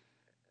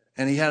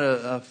 And he had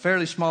a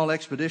fairly small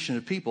expedition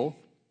of people,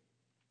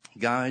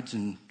 guides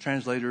and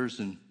translators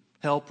and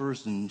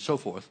helpers and so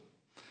forth,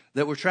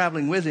 that were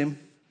traveling with him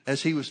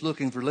as he was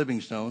looking for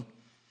Livingstone.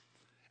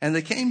 And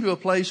they came to a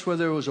place where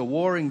there was a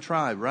warring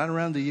tribe right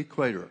around the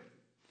equator.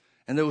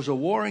 And there was a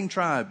warring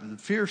tribe,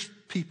 fierce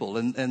people,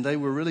 and they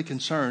were really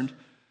concerned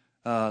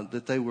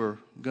that they were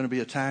going to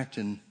be attacked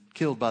and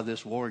killed by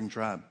this warring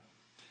tribe.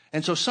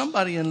 And so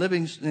somebody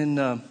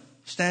in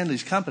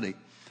Stanley's company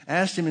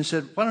asked him and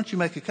said, "Why don't you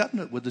make a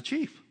covenant with the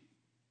chief?"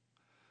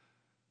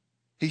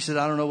 He said,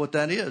 "I don't know what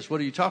that is.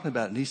 What are you talking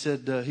about?" And he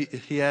said,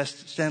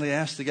 Stanley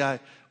asked the guy,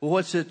 "Well,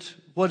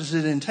 what does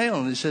it entail?"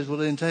 And he says,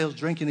 "Well, it entails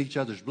drinking each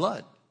other's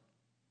blood."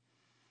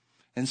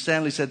 And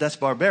Stanley said, "That's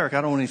barbaric.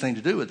 I don't want anything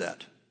to do with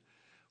that."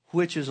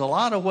 Which is a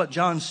lot of what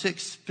John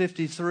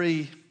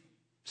 6:53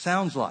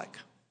 sounds like.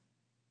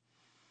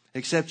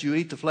 Except you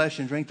eat the flesh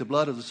and drink the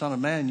blood of the Son of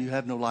Man, you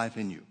have no life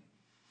in you.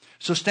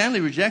 So Stanley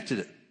rejected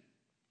it.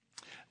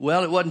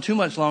 Well, it wasn't too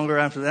much longer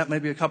after that,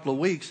 maybe a couple of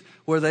weeks,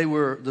 where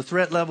the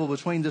threat level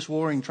between this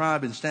warring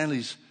tribe and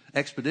Stanley's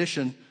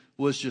expedition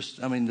was just,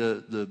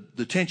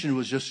 the tension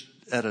was just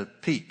at a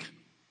peak.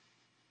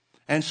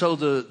 And so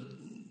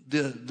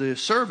the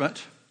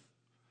servant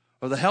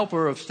or the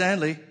helper of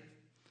Stanley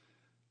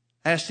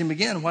asked him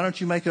again, "Why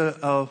don't you make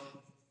a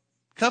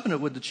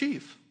covenant with the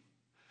chief?"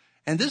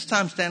 And this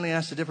time Stanley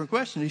asked a different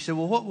question. He said,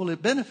 "Well, what will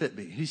it benefit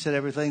me?" He said,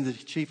 "Everything the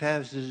chief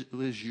has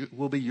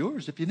will be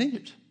yours if you need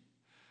it."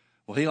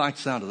 Well, he liked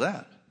the sound of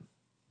that.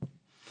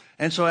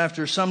 And so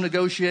after some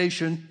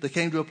negotiation, they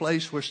came to a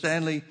place where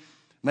Stanley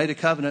made a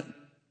covenant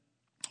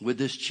with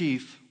this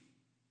chief.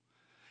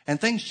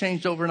 And things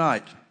changed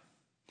overnight.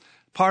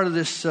 Part of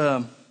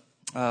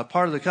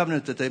the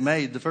covenant that they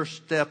made, the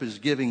first step is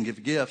giving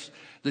of gifts.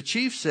 The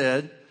chief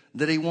said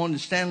that he wanted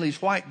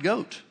Stanley's white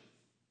goat.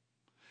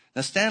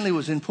 Now, Stanley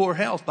was in poor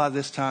health by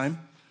this time,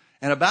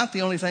 and about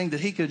the only thing that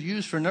he could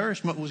use for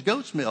nourishment was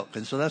goat's milk.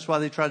 And so that's why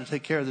they tried to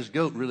take care of this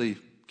goat really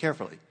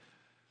carefully.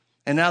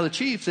 And now the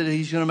chief that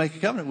he's going to make a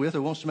covenant with,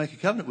 or wants to make a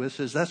covenant with,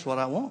 says, that's what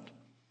I want.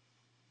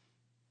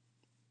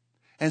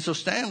 And so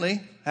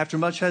Stanley, after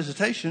much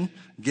hesitation,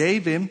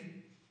 gave him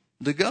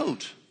the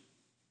goat.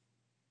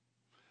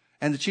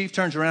 And the chief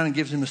turns around and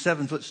gives him a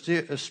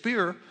 7-foot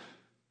spear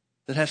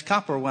that has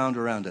copper wound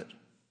around it.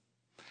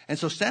 And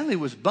so Stanley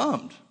was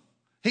bummed.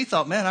 He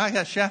thought, man, I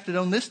got shafted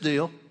on this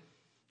deal.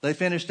 They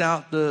finished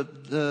out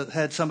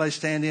had somebody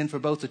stand in for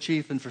both the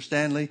chief and for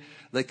Stanley.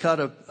 They cut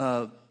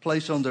a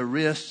place on their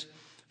wrists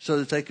so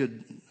that they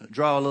could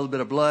draw a little bit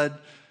of blood.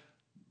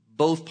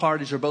 Both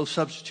parties, or both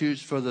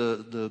substitutes for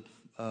the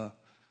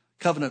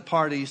covenant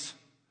parties,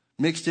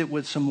 mixed it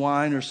with some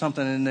wine or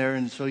something in there,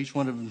 and so each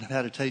one of them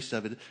had a taste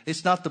of it.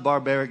 It's not the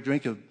barbaric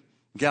drink of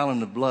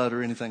gallon of blood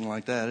or anything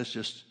like that. It's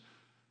just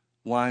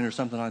wine or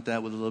something like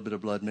that with a little bit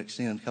of blood mixed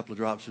in, a couple of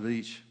drops of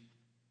each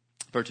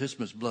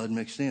participant's blood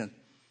mixed in.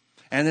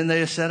 And then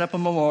they set up a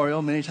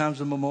memorial. Many times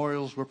the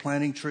memorials were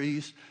planting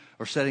trees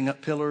or setting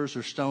up pillars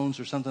or stones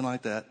or something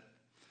like that.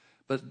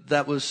 But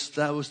that was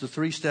the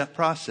 3-step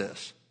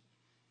process.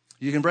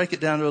 You can break it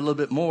down to a little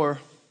bit more,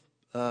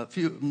 a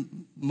few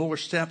more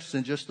steps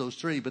than just those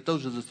 3, but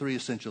those are the 3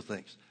 essential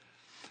things.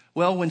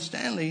 Well, when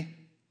Stanley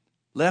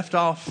left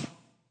off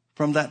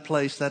from that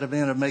place, that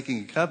event of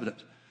making a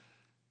covenant,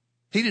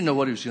 he didn't know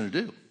what he was going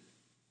to do.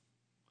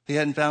 He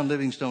hadn't found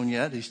Livingstone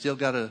yet. He still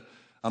got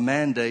a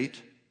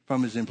mandate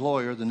from his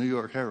employer, the New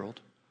York Herald.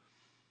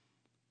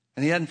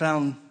 And he hadn't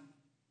found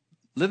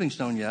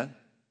Livingstone yet,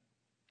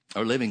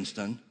 or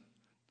Livingston.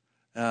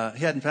 He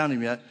hadn't found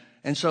him yet.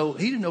 And so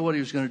he didn't know what he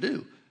was going to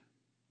do.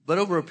 But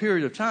over a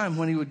period of time,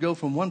 when he would go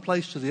from one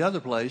place to the other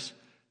place,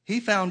 he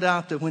found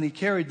out that when he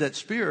carried that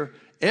spear,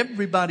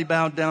 everybody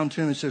bowed down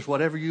to him and says,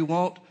 whatever you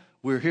want,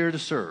 we're here to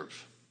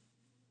serve.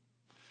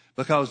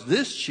 Because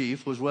this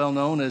chief was well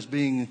known as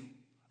being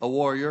a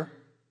warrior,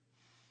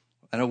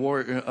 and a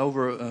warrior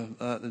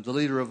the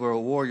leader of a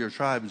warrior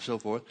tribe and so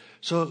forth.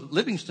 So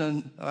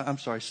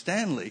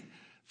Stanley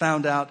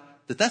found out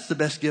that that's the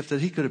best gift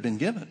that he could have been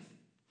given.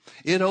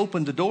 It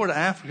opened the door to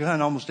Africa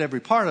and almost every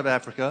part of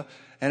Africa,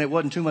 and it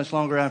wasn't too much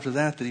longer after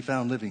that he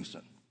found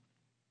Livingstone.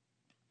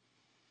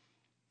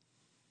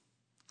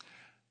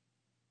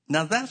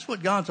 Now that's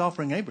what God's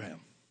offering Abraham.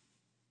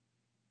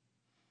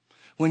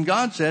 When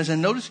God says,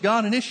 and notice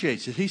God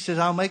initiates it, he says,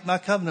 I'll make my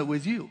covenant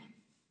with you.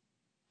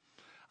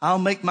 I'll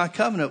make my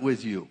covenant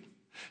with you.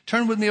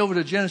 Turn with me over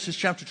to Genesis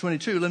chapter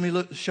 22. Let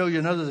me show you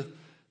another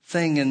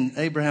thing in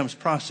Abraham's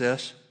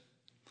process.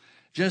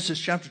 Genesis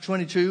chapter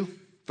 22,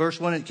 verse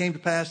 1, it came to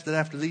pass that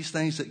after these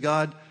things that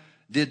God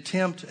did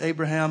tempt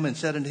Abraham and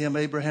said unto him,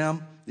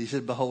 Abraham, he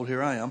said, behold,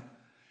 here I am.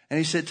 And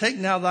he said, take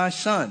now thy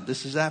son.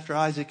 This is after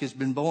Isaac has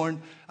been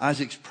born.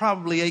 Isaac's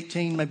probably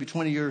 18, maybe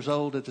 20 years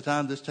old at the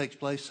time this takes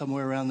place,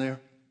 somewhere around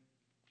there.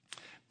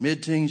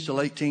 Mid-teens to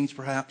late teens,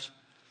 perhaps.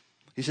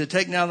 He said,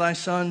 take now thy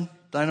son,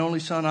 thine only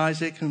son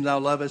Isaac, whom thou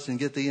lovest, and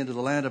get thee into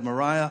the land of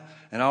Moriah,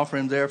 and offer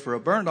him there for a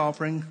burnt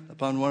offering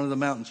upon one of the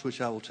mountains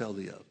which I will tell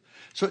thee of.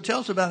 So it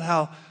tells about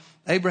how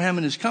Abraham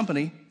and his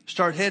company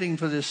start heading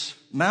for this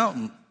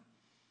mountain.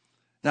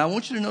 Now, I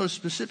want you to notice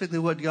specifically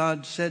what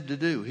God said to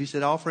do. He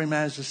said, offer him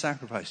as a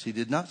sacrifice. He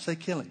did not say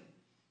kill him.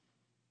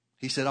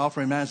 He said,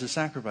 offer him as a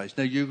sacrifice.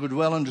 Now, you would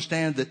well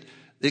understand that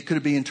it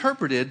could be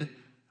interpreted,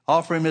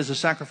 offer him as a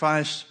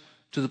sacrifice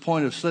to the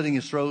point of slitting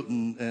his throat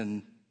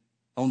and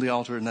on the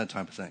altar and that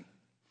type of thing.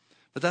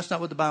 But that's not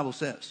what the Bible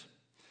says.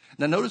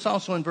 Now, notice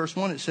also in verse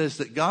 1, it says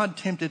that God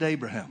tempted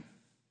Abraham.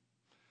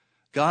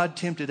 God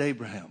tempted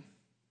Abraham.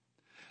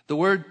 The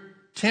word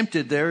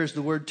tempted there is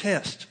the word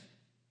test.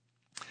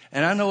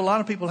 And I know a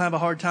lot of people have a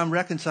hard time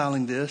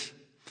reconciling this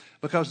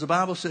because the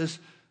Bible says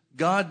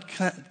God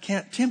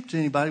can't tempt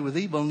anybody with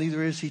evil,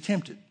 neither is he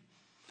tempted.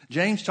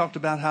 James talked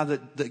about how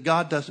that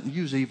God doesn't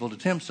use evil to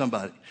tempt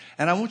somebody.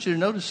 And I want you to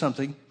notice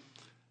something.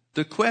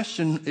 The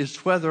question is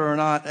whether or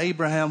not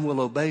Abraham will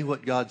obey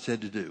what God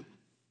said to do.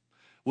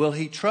 Will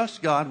he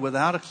trust God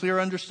without a clear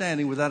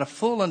understanding, without a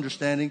full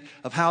understanding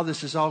of how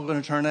this is all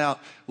going to turn out?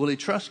 Will he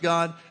trust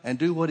God and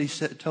do what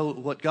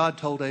what God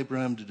told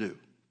Abraham to do?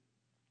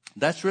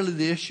 That's really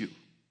the issue.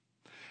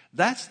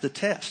 That's the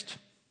test.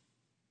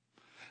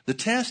 The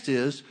test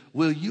is,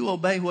 will you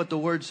obey what the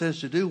Word says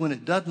to do when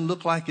it doesn't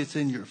look like it's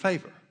in your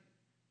favor?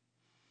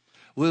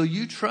 Will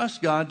you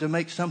trust God to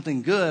make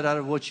something good out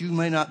of what you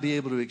may not be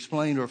able to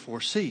explain or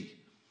foresee?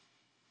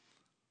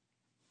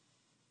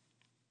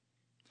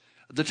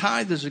 The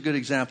tithe is a good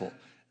example.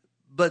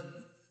 But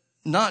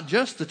not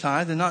just the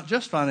tithe and not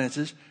just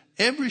finances.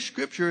 Every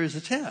scripture is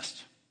a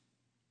test.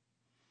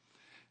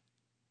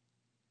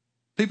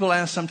 People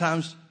ask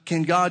sometimes,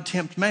 can God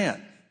tempt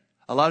man?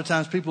 A lot of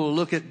times people will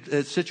look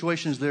at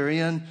situations they're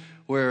in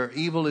where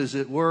evil is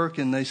at work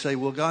and they say,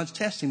 well, God's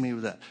testing me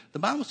with that. The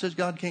Bible says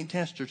God can't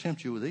test or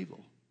tempt you with evil.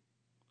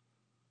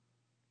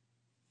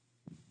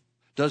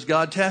 Does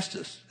God test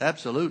us?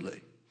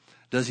 Absolutely.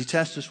 Does he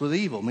test us with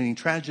evil, meaning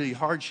tragedy,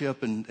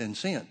 hardship, and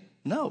sin?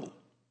 No.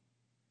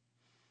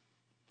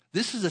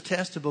 This is a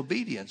test of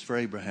obedience for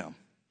Abraham.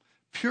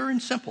 Pure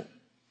and simple.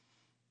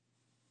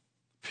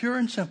 Pure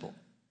and simple.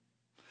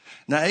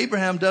 Now,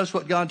 Abraham does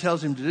what God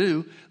tells him to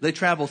do. They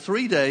travel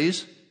 3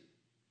 days.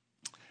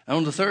 And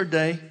on the third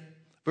day,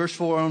 verse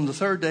 4, on the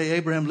third day,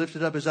 Abraham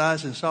lifted up his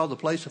eyes and saw the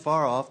place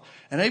afar off.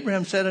 And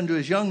Abraham said unto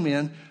his young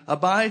men,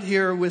 Abide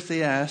here with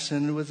the ass,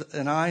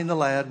 and I and the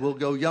lad will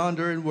go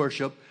yonder and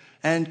worship,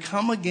 and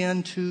come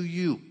again to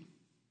you.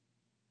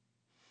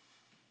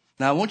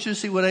 Now, I want you to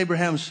see what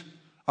Abraham's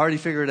already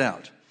figured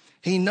out.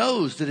 He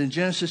knows that in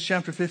Genesis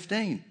chapter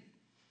 15,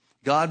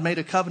 God made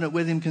a covenant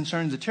with him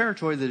concerning the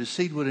territory that his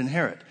seed would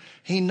inherit.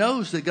 He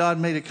knows that God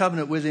made a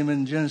covenant with him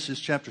in Genesis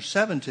chapter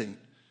 17.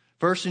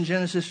 First in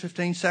Genesis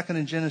 15, second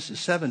in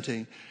Genesis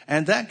 17.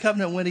 And that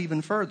covenant went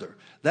even further.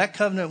 That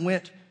covenant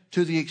went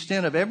to the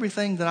extent of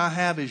everything that I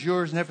have is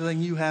yours and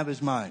everything you have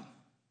is mine.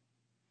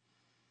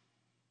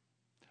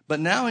 But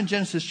now in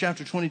Genesis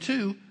chapter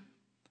 22,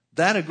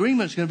 that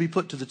agreement is going to be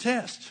put to the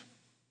test.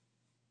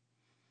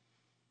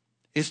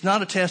 It's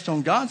not a test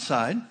on God's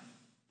side,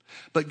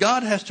 but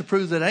God has to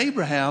prove that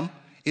Abraham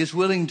is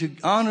willing to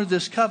honor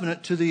this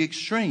covenant to the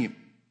extreme,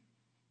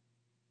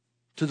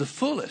 to the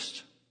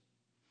fullest,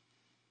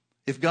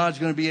 if God's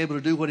going to be able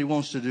to do what he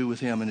wants to do with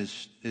him and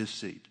his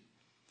seed.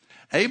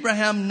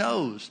 Abraham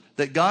knows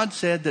that God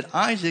said that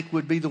Isaac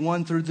would be the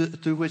one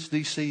through which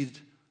these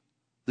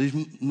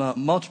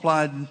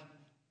multiplied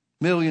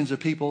millions of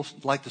people,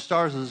 like the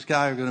stars of the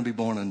sky, are going to be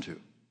born unto.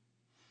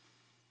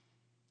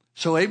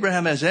 So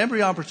Abraham has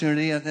every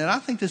opportunity, and I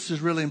think this is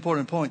a really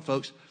important point,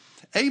 folks.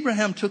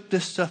 Abraham took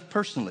this stuff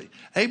personally.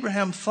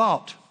 Abraham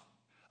thought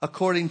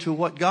according to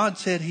what God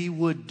said he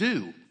would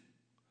do,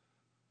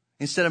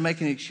 instead of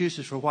making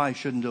excuses for why he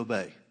shouldn't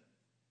obey.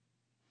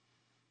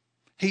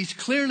 He's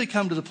clearly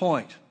come to the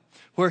point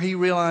where he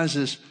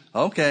realizes,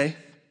 okay,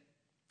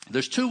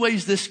 there's 2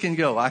 ways this can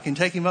go. I can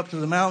take him up to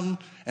the mountain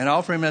and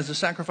offer him as a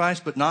sacrifice,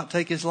 but not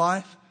take his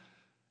life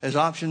as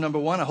option number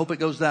 1. I hope it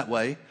goes that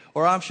way.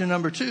 Or option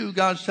number 2,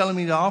 God's telling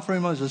me to offer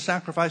him as a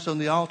sacrifice on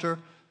the altar,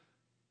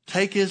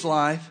 take his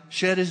life,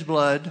 shed his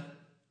blood.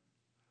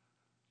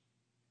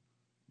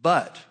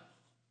 But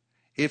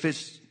if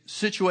it's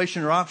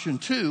situation or option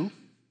 2,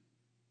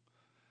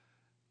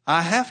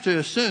 I have to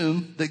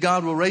assume that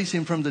God will raise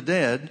him from the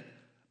dead,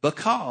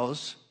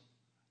 because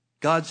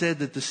God said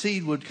that the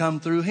seed would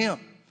come through him.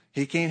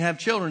 He can't have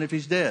children if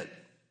he's dead.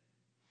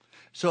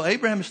 So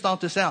Abraham has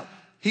thought this out.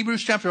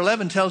 Hebrews chapter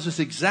 11 tells us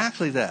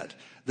exactly that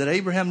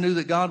Abraham knew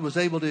that God was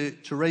able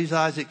to raise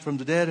Isaac from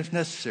the dead if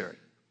necessary,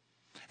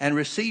 and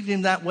received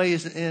him that way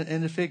as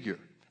in a figure.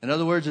 In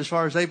other words, as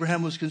far as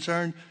Abraham was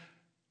concerned,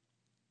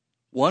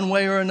 one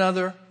way or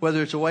another,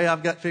 whether it's a way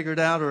I've got figured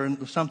out or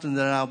something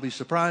that I'll be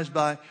surprised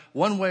by,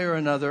 one way or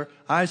another,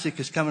 Isaac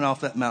is coming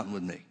off that mountain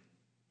with me.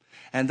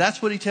 And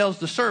that's what he tells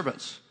the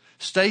servants.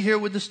 Stay here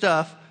with the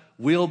stuff.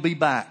 We'll be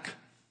back.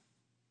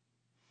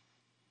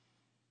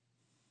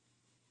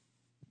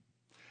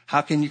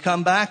 How can you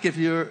come back if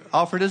you're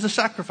offered as a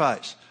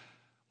sacrifice?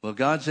 Well,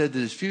 God said that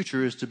his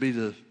future is to be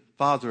the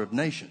father of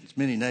nations,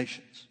 many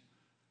nations.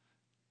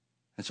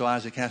 And so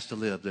Isaac has to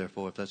live,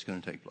 therefore, if that's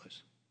going to take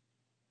place.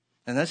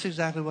 And that's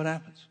exactly what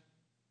happens.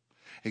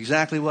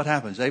 Exactly what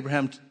happens.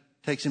 Abraham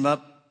takes him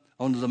up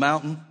onto the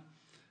mountain.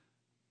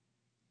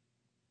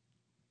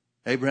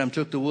 Abraham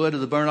took the wood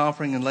of the burnt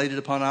offering and laid it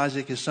upon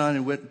Isaac his son,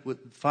 and went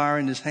with fire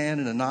in his hand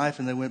and a knife,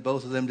 and they went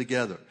both of them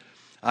together.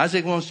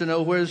 Isaac wants to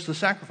know, where's the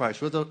sacrifice?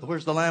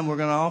 Where's the lamb we're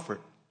going to offer?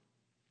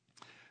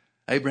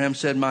 Abraham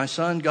said, my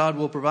son, God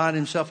will provide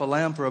himself a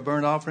lamb for a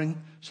burnt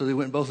offering. So they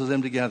went both of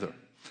them together.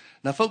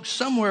 Now, folks,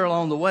 somewhere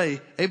along the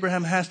way,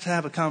 Abraham has to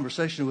have a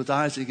conversation with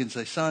Isaac and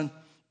say, son,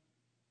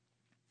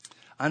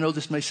 I know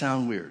this may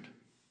sound weird,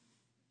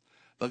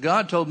 but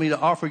God told me to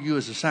offer you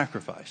as a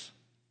sacrifice.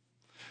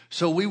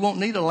 So we won't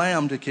need a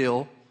lamb to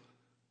kill.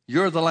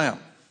 You're the lamb.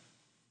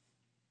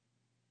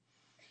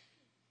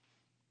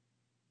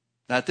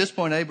 Now, at this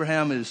point,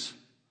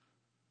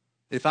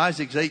 if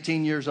Isaac's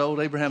 18 years old,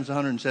 Abraham's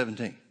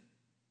 117.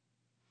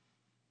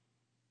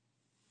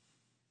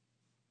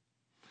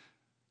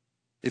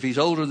 If he's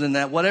older than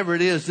that, whatever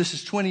it is, this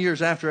is 20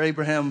 years after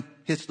Abraham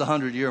hits the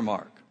 100-year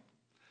mark.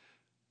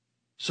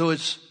 So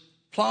it's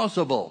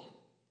plausible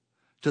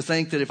to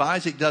think that if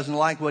Isaac doesn't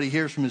like what he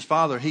hears from his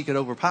father, he could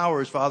overpower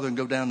his father and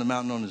go down the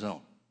mountain on his own.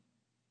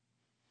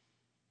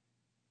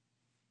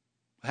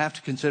 I have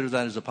to consider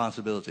that as a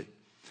possibility.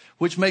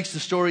 Which makes the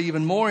story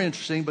even more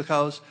interesting,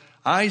 because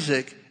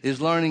Isaac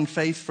is learning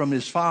faith from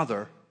his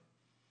father.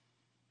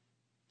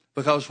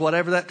 Because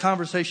whatever that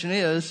conversation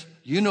is,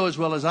 you know as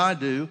well as I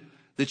do,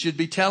 that you'd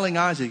be telling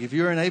Isaac, if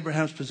you're in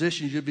Abraham's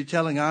position, you'd be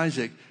telling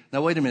Isaac,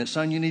 now wait a minute,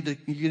 son, you need to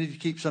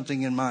keep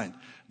something in mind.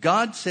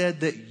 God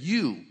said that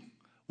you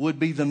would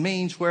be the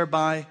means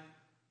whereby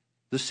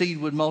the seed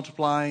would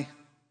multiply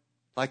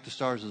like the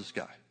stars of the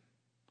sky.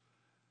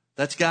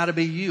 That's got to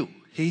be you.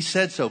 He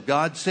said so.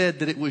 God said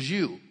that it was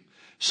you.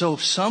 So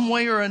some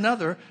way or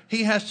another,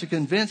 he has to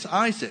convince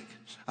Isaac.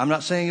 I'm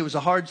not saying it was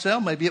a hard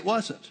sell. Maybe it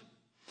wasn't.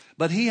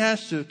 But he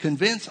has to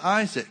convince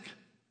Isaac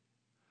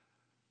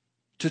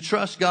to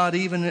trust God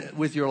even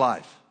with your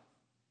life.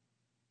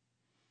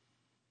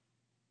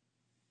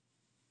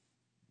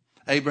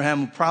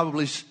 Abraham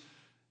probably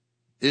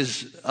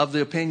is of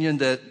the opinion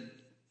that,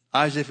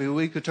 Isaac, if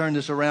we could turn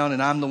this around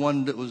and I'm the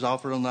one that was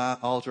offered on the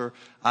altar,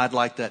 I'd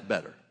like that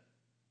better.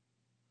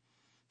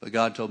 But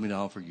God told me to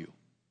offer you.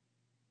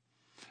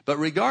 But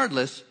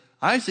regardless,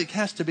 Isaac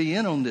has to be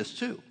in on this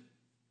too.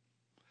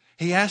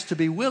 He has to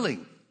be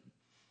willing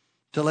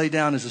to lay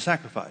down as a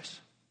sacrifice.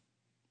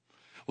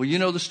 Well, you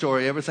know the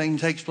story. Everything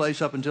takes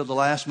place up until the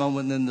last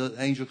moment, and then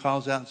the angel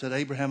calls out and said,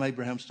 Abraham,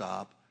 Abraham,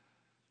 stop.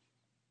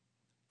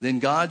 Then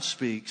God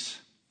speaks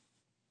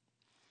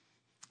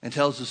and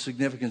tells the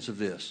significance of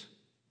this.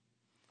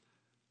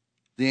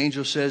 The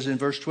angel says in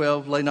verse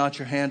 12, lay not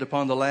your hand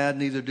upon the lad,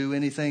 neither do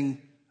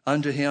anything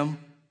unto him,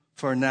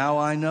 for now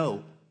I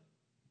know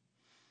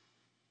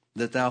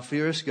that thou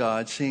fearest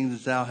God, seeing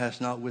that thou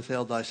hast not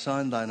withheld thy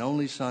son, thine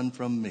only son,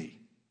 from me.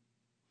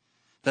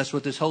 That's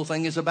what this whole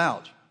thing is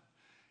about.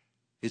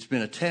 It's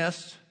been a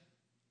test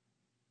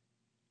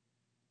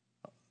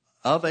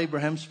of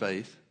Abraham's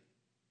faith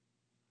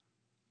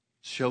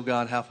to show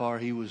God how far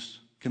he was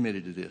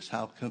committed to this,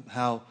 how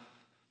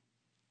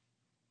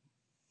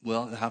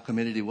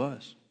committed he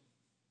was.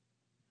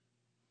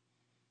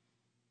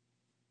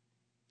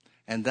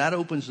 And that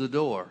opens the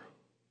door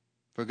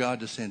for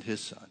God to send his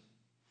son.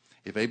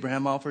 If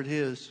Abraham offered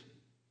his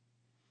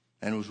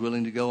and was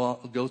willing to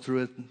go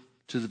through it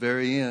to the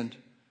very end,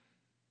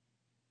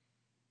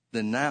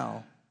 then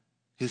now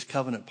his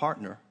covenant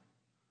partner,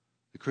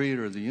 the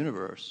creator of the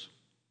universe,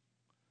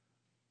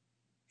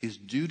 is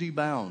duty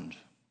bound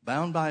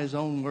by his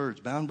own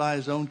words, bound by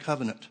his own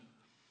covenant.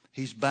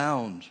 He's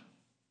bound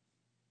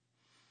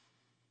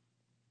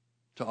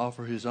to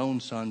offer his own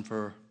son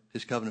for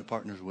his covenant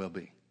partner's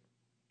well-being,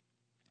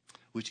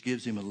 which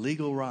gives him a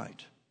legal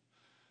right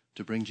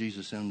to bring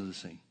Jesus into the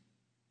scene.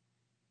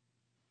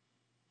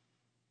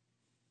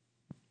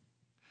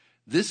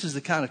 This is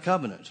the kind of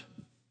covenant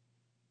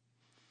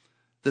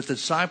that the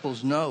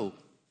disciples know.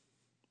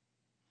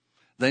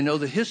 They know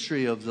the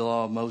history of the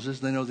law of Moses.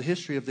 They know the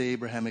history of the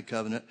Abrahamic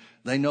covenant.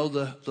 They know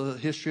the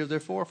history of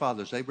their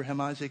forefathers, Abraham,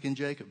 Isaac, and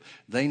Jacob.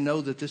 They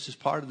know that this is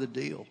part of the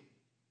deal.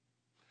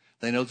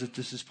 They know that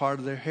this is part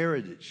of their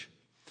heritage.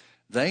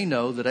 They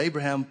know that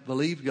Abraham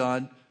believed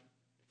God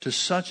to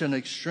such an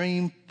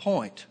extreme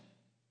point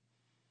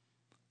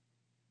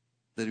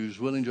that he was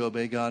willing to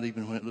obey God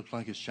even when it looked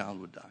like his child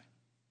would die.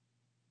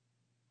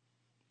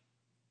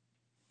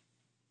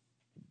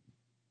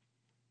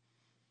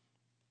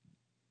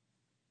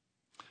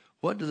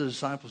 What do the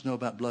disciples know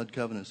about blood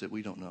covenants that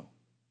we don't know?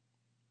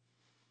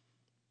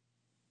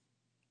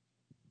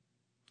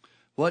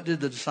 What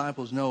did the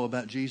disciples know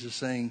about Jesus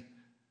saying,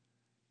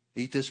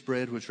 eat this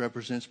bread which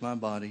represents my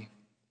body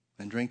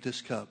and drink this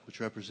cup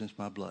which represents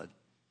my blood?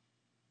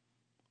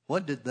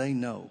 What did they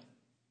know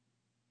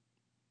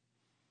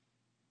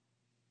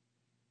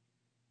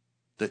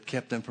that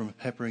kept them from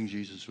peppering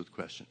Jesus with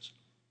questions?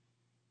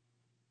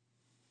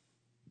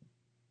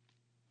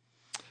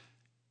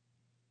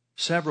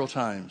 Several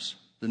times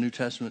the New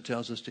Testament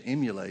tells us to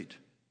emulate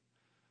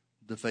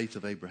the faith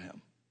of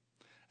Abraham.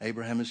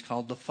 Abraham is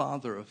called the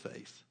father of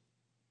faith.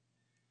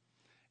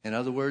 In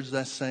other words,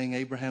 that's saying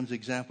Abraham's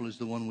example is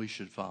the one we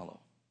should follow.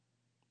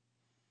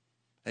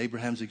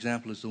 Abraham's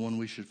example is the one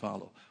we should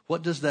follow.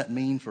 What does that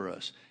mean for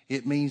us?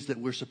 It means that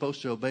we're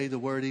supposed to obey the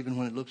word even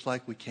when it looks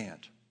like we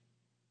can't.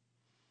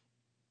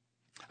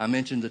 I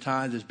mentioned the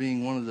tithe as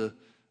being one of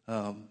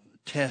the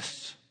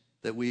tests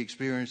that we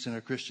experience in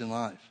our Christian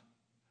life.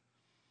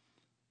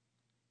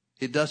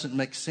 It doesn't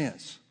make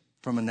sense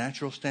from a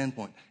natural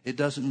standpoint. It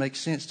doesn't make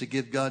sense to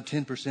give God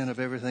 10% of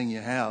everything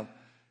you have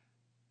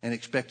and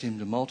expect him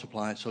to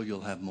multiply it so you'll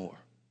have more.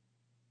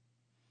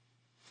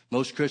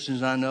 Most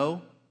Christians I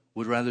know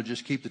would rather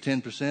just keep the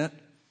 10%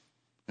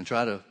 and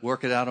try to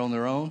work it out on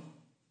their own,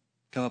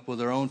 come up with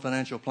their own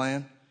financial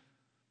plan,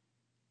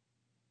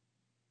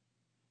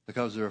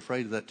 because they're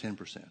afraid of that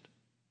 10%.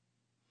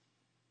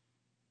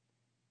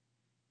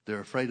 They're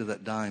afraid of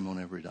that dime on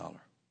every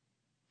dollar.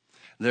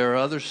 There are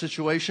other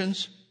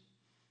situations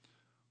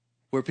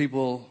where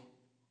people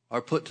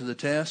are put to the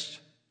test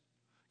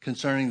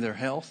concerning their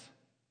health.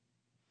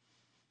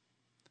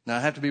 Now, I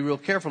have to be real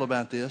careful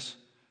about this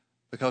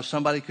because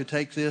somebody could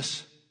take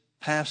this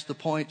past the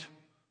point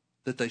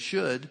that they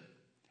should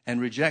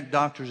and reject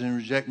doctors and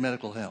reject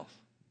medical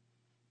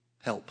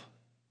help.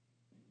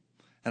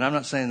 And I'm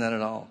not saying that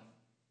at all.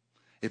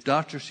 If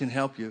doctors can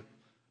help you,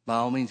 by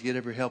all means, get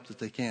every help that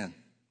they can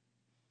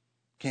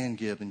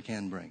give and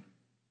can bring.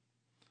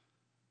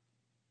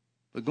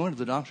 But going to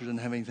the doctor doesn't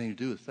have anything to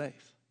do with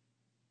faith.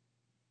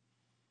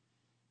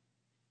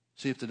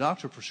 See, if the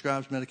doctor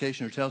prescribes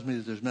medication or tells me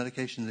that there's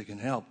medication that can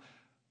help,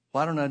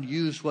 why don't I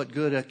use what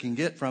good I can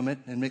get from it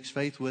and mix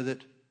faith with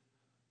it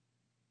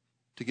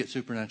to get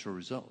supernatural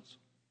results?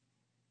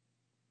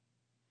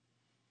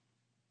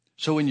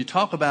 So when you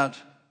talk about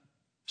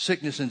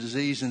sickness and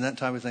disease and that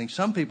type of thing,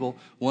 some people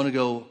want to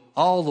go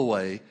all the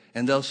way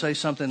and they'll say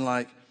something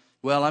like,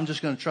 Well, I'm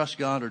just going to trust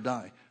God or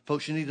die.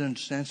 Folks, you need to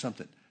understand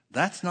something.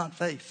 That's not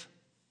faith.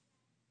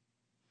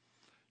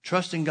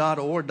 Trusting God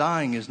or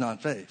dying is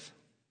not faith.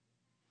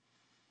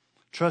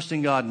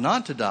 Trusting God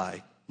not to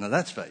die, now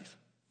that's faith.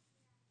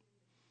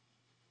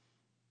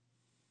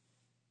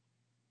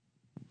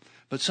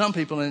 But some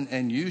people,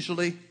 and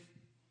usually,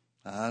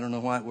 I don't know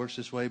why it works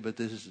this way, but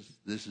this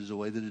is the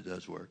way that it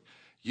does work.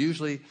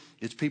 Usually,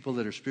 it's people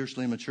that are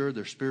spiritually immature.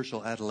 They're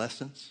spiritual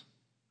adolescents.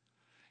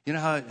 You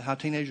know how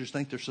teenagers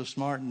think they're so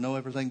smart and know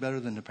everything better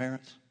than their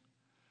parents?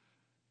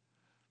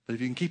 But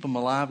if you can keep them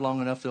alive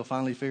long enough, they'll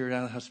finally figure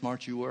out how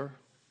smart you were.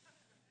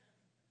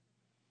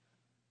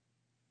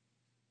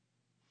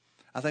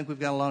 I think we've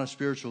got a lot of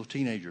spiritual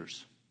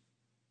teenagers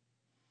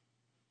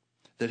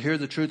that hear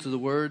the truth of the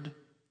word.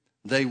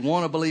 They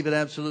want to believe it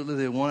absolutely.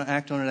 They want to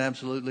act on it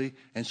absolutely.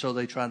 And so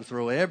they try to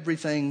throw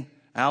everything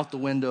out the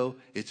window.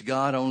 It's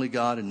God, only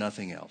God, and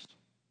nothing else.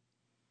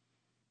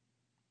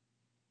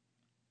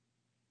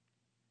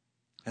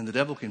 And the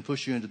devil can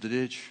push you into the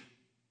ditch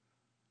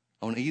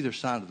on either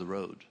side of the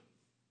road.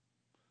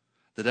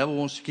 The devil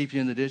wants to keep you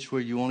in the ditch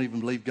where you won't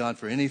even believe God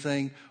for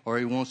anything, or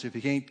he wants, if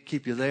he can't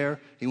keep you there,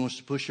 he wants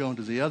to push you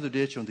onto the other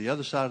ditch on the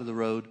other side of the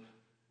road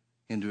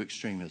into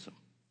extremism.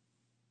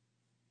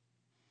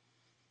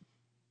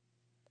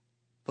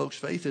 Folks,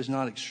 faith is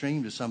not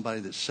extreme to somebody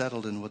that's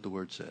settled in what the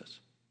word says.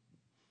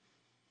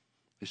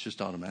 It's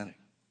just automatic.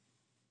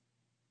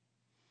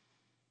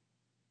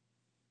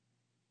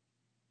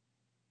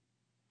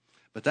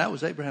 But that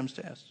was Abraham's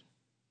test.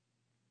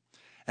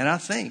 And I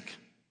think,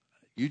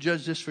 you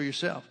judge this for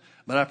yourself,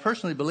 but I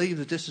personally believe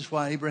that this is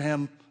why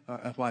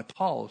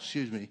Paul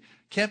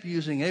kept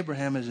using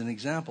Abraham as an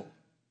example.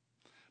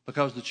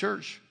 Because the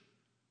church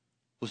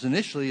was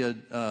initially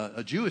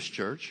a Jewish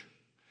church,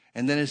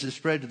 and then as it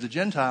spread to the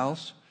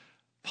Gentiles,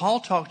 Paul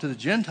talked to the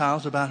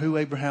Gentiles about who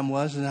Abraham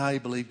was and how he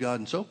believed God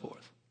and so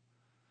forth.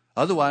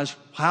 Otherwise,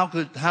 how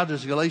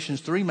does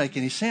Galatians 3 make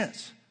any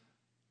sense?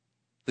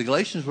 The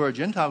Galatians were a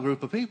Gentile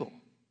group of people.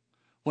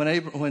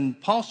 When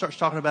Paul starts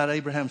talking about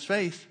Abraham's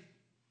faith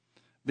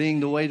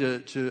being the way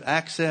to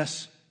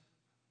access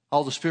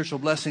all the spiritual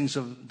blessings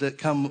that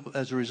come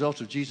as a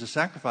result of Jesus'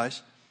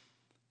 sacrifice,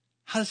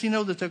 how does he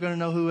know that they're going to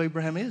know who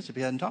Abraham is if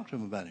he hadn't talked to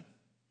them about him?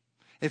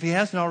 If he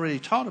hasn't already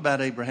taught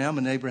about Abraham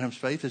and Abraham's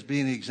faith as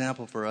being an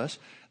example for us,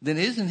 then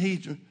isn't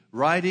he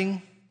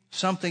writing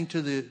something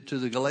to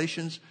the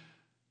Galatians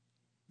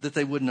that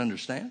they wouldn't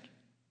understand?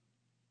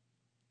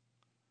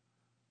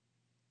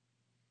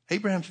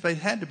 Abraham's faith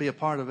had to be a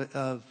part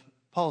of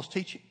Paul's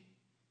teaching,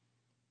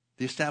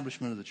 the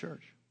establishment of the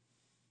church.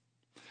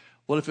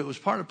 Well, if it was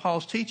part of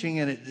Paul's teaching,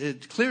 and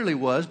it clearly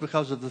was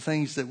because of the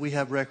things that we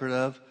have record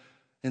of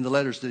in the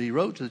letters that he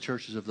wrote to the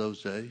churches of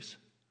those days,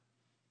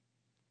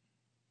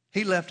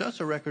 he left us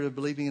a record of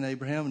believing in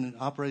Abraham and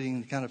operating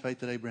in the kind of faith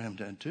that Abraham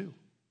had too.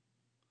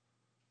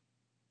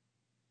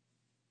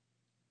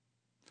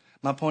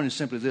 My point is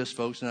simply this,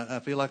 folks, and I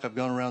feel like I've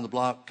gone around the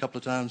block a couple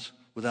of times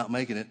without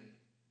making it.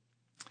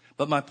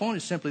 But my point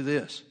is simply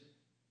this.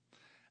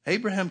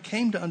 Abraham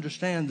came to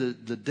understand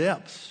the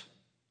depths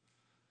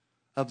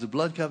of the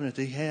blood covenant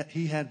that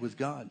he had with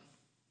God.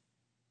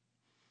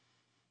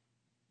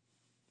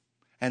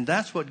 And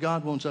that's what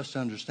God wants us to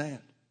understand.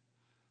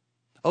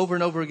 Over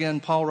and over again,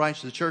 Paul writes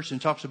to the church and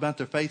talks about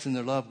their faith and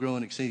their love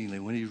growing exceedingly.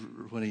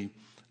 When he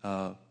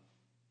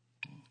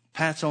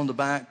pats on the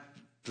back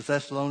the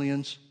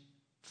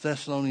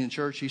Thessalonian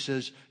church, he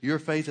says, your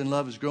faith and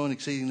love is growing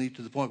exceedingly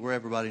to the point where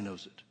everybody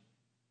knows it.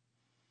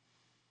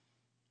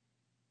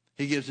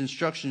 He gives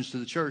instructions to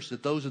the church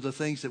that those are the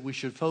things that we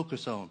should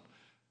focus on.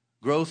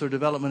 Growth or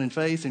development in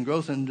faith, and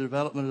growth and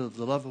development of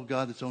the love of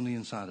God that's on the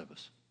inside of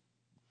us.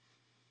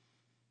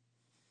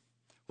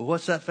 Well,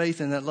 what's that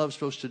faith and that love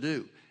supposed to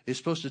do? It's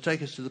supposed to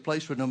take us to the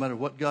place where no matter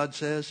what God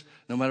says,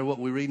 no matter what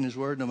we read in his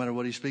word, no matter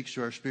what he speaks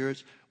to our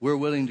spirits, we're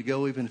willing to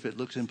go even if it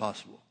looks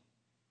impossible.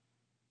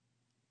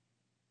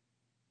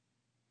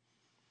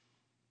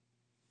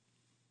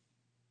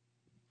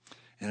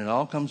 And it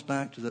all comes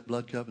back to that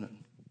blood covenant.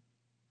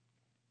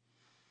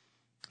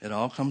 It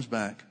all comes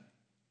back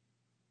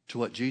to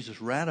what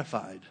Jesus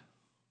ratified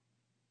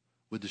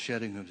with the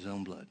shedding of his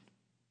own blood.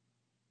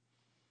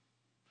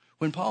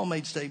 When Paul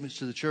made statements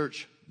to the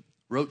church,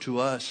 wrote to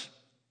us,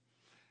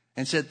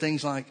 and said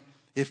things like,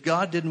 if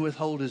God didn't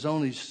withhold his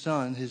only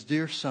son, his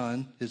dear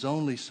son, his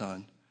only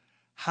son,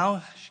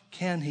 how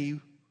can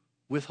he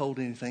withhold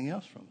anything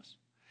else from us?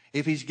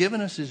 If he's given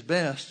us his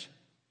best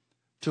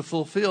to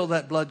fulfill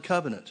that blood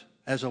covenant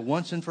as a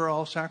once and for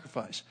all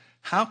sacrifice,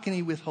 how can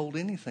he withhold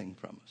anything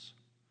from us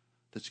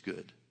that's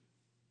good?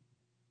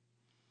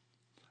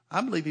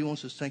 I believe he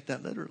wants us to take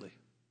that literally.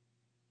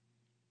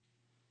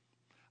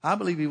 I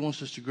believe he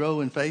wants us to grow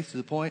in faith to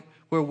the point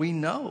where we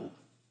know.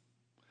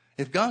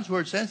 If God's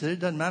word says it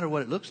doesn't matter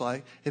what it looks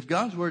like. If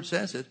God's word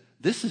says it,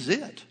 this is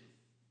it.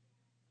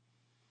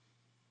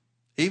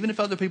 Even if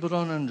other people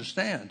don't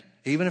understand,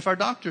 even if our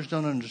doctors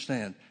don't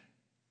understand,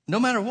 no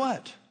matter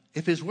what,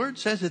 if his word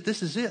says it,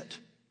 this is it.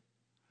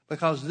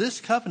 Because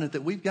this covenant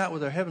that we've got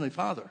with our Heavenly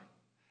Father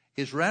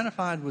is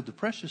ratified with the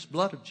precious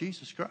blood of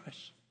Jesus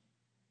Christ.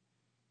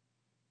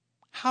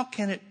 How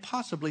can it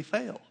possibly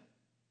fail?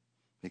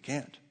 It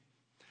can't.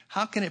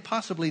 How can it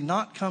possibly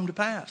not come to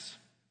pass?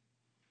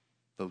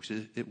 Folks,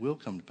 it will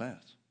come to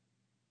pass.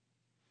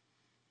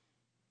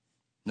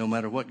 No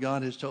matter what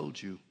God has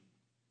told you,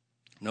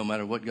 no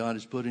matter what God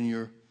has put in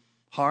your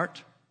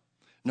heart,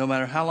 no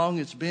matter how long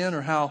it's been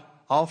or how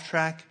off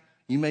track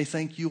you may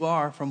think you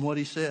are from what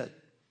he said,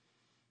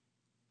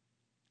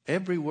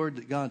 every word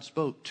that God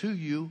spoke to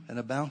you and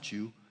about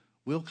you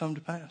will come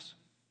to pass.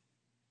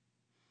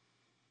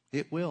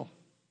 It will.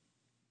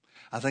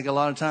 I think a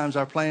lot of times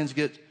our plans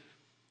get,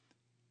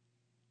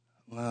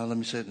 well, let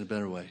me say it in a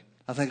better way.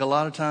 I think a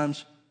lot of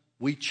times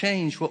we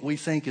change what we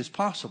think is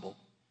possible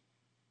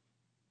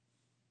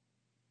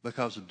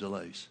because of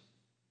delays.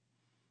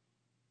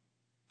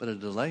 But a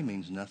delay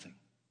means nothing.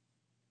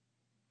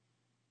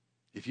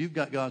 If you've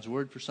got God's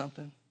word for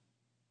something,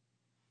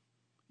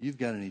 you've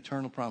got an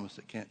eternal promise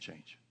that can't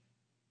change.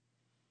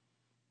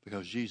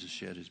 Because Jesus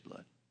shed his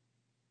blood.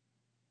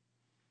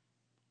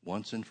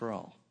 Once and for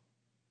all,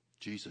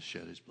 Jesus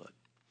shed his blood.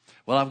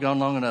 Well, I've gone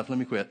long enough. Let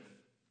me quit.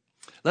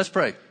 Let's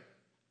pray.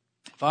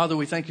 Father,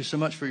 we thank you so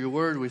much for your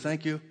word. We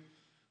thank you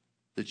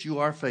that you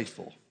are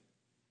faithful.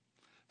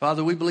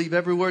 Father, we believe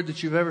every word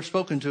that you've ever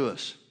spoken to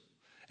us,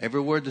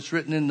 every word that's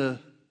written in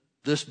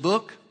this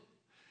book,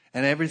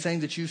 and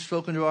everything that you've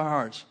spoken to our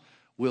hearts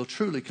will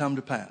truly come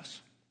to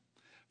pass.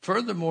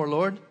 Furthermore,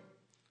 Lord,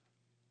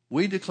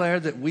 we declare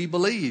that we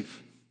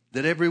believe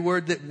that every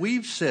word that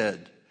we've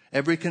said,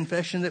 every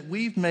confession that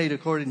we've made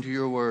according to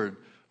your word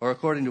or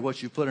according to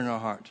what you put in our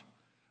heart,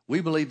 we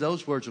believe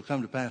those words will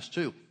come to pass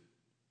too.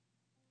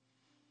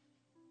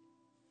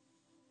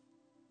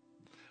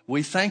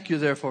 We thank you,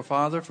 therefore,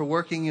 Father, for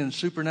working in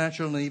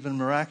supernatural and even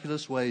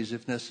miraculous ways,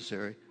 if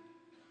necessary,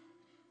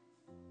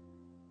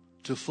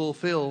 to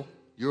fulfill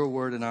your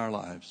word in our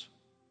lives.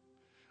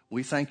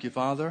 We thank you,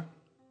 Father,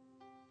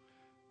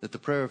 that the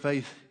prayer of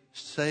faith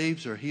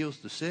saves or heals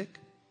the sick,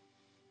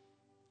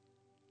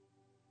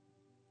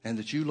 and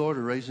that you, Lord,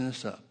 are raising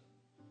us up.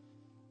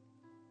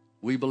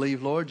 We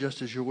believe, Lord,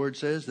 just as your word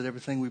says, that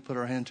everything we put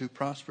our hand to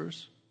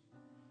prospers.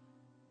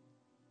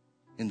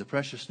 In the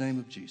precious name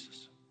of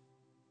Jesus.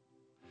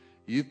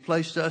 You've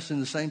placed us in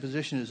the same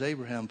position as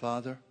Abraham,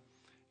 Father.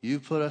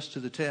 You've put us to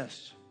the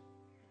test.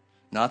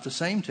 Not the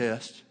same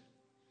test,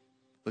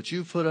 but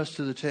you've put us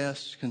to the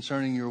test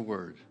concerning your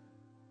word.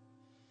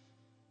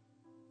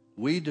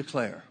 We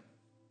declare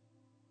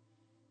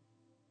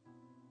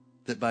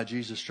that by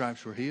Jesus'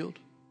 stripes we're healed.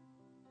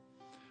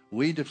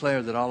 We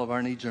declare that all of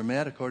our needs are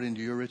met according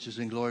to your riches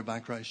and glory by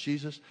Christ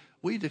Jesus.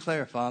 We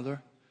declare,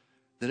 Father,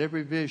 that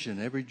every vision,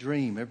 every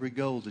dream, every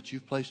goal that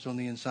you've placed on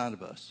the inside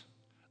of us,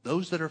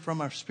 those that are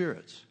from our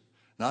spirits,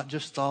 not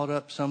just thought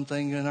up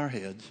something in our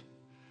heads,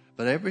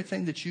 but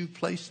everything that you've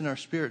placed in our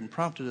spirit and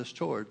prompted us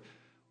toward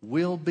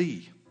will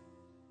be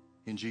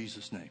in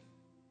Jesus' name.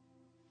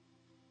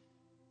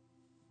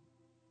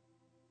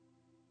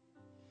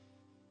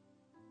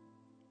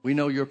 We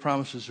know your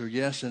promises are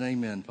yes and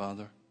amen,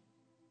 Father.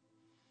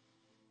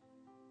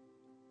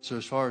 So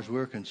as far as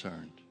we're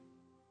concerned,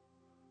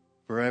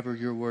 forever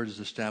your word is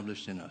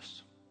established in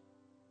us.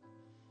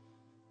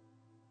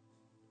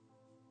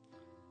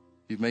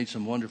 You've made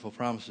some wonderful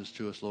promises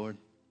to us, Lord.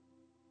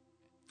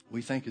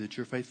 We thank you that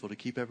you're faithful to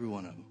keep every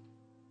one of them.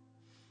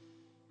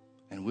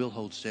 And we'll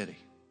hold steady.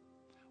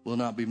 We'll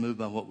not be moved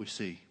by what we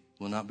see.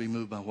 We'll not be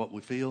moved by what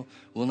we feel.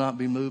 We'll not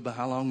be moved by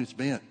how long it's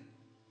been.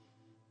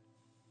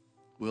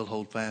 We'll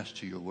hold fast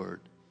to your word,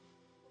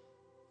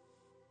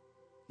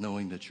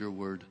 knowing that your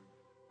word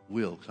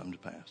will come to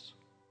pass.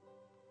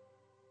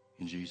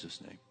 In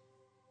Jesus' name.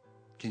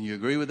 Can you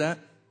agree with that?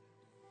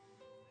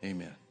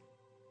 Amen.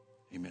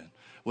 Amen.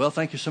 Well,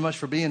 thank you so much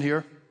for being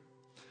here.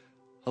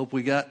 Hope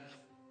we got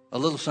a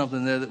little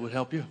something there that would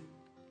help you.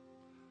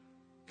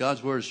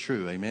 God's word is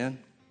true. Amen.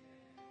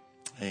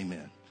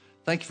 Amen.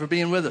 Thank you for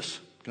being with us.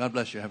 God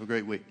bless you. Have a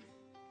great week.